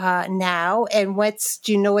now, and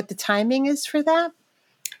do you know what the timing is for that?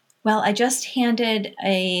 Well, I just handed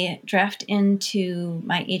a draft into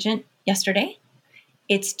my agent yesterday.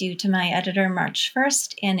 It's due to my editor March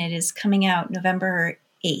 1st, and it is coming out November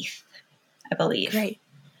 8th, I believe. Great.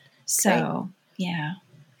 So, yeah.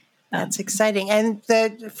 That's exciting. And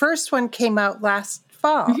the first one came out last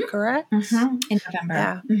fall, correct? Mm-hmm. In November.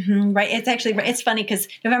 Yeah. Mm-hmm. Right. It's funny because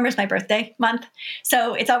November is my birthday month.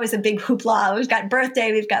 So it's always a big hoopla. We've got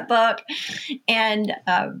birthday, we've got book. And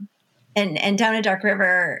Down a Dark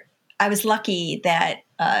River, I was lucky that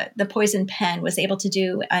the Poison Pen was able to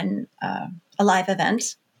do a live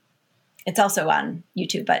event. It's also on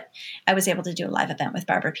YouTube, but I was able to do a live event with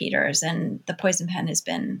Barbara Peters, and the Poison Pen has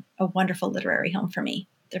been a wonderful literary home for me.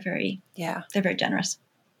 They're very generous.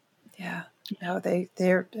 Yeah. No,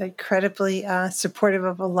 they're incredibly supportive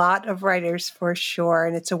of a lot of writers for sure.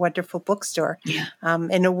 And it's a wonderful bookstore. Yeah.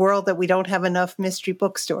 In a world that we don't have enough mystery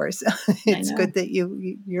bookstores, it's good that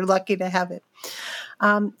you're lucky to have it.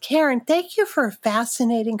 Karen, thank you for a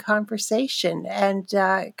fascinating conversation, and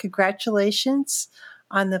congratulations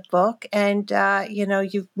on the book. And,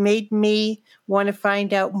 you've made me want to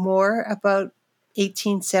find out more about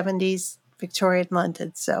 1870s Victorian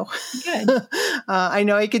London. So good. I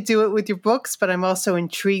know I could do it with your books, but I'm also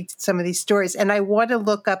intrigued at some of these stories. And I want to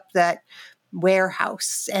look up that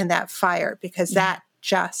warehouse and that fire, because that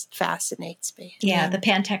just fascinates me. Yeah, the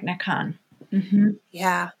Pantechnicon. Mm-hmm.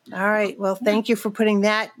 Yeah. All right. Well, thank you for putting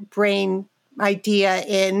that brain idea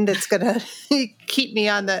in that's going to keep me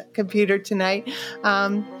on the computer tonight.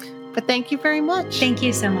 But thank you very much. Thank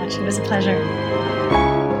you so much. It was a pleasure.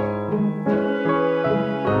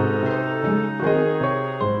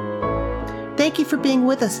 Thank you for being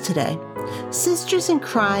with us today. Sisters in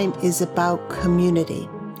Crime is about community.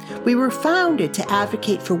 We were founded to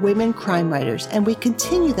advocate for women crime writers, and we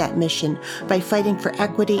continue that mission by fighting for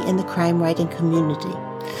equity in the crime writing community.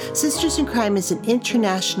 Sisters in Crime is an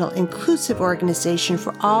international, inclusive organization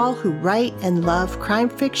for all who write and love crime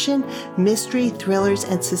fiction, mystery, thrillers,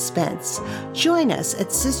 and suspense. Join us at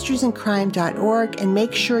sistersincrime.org and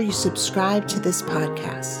make sure you subscribe to this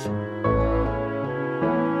podcast.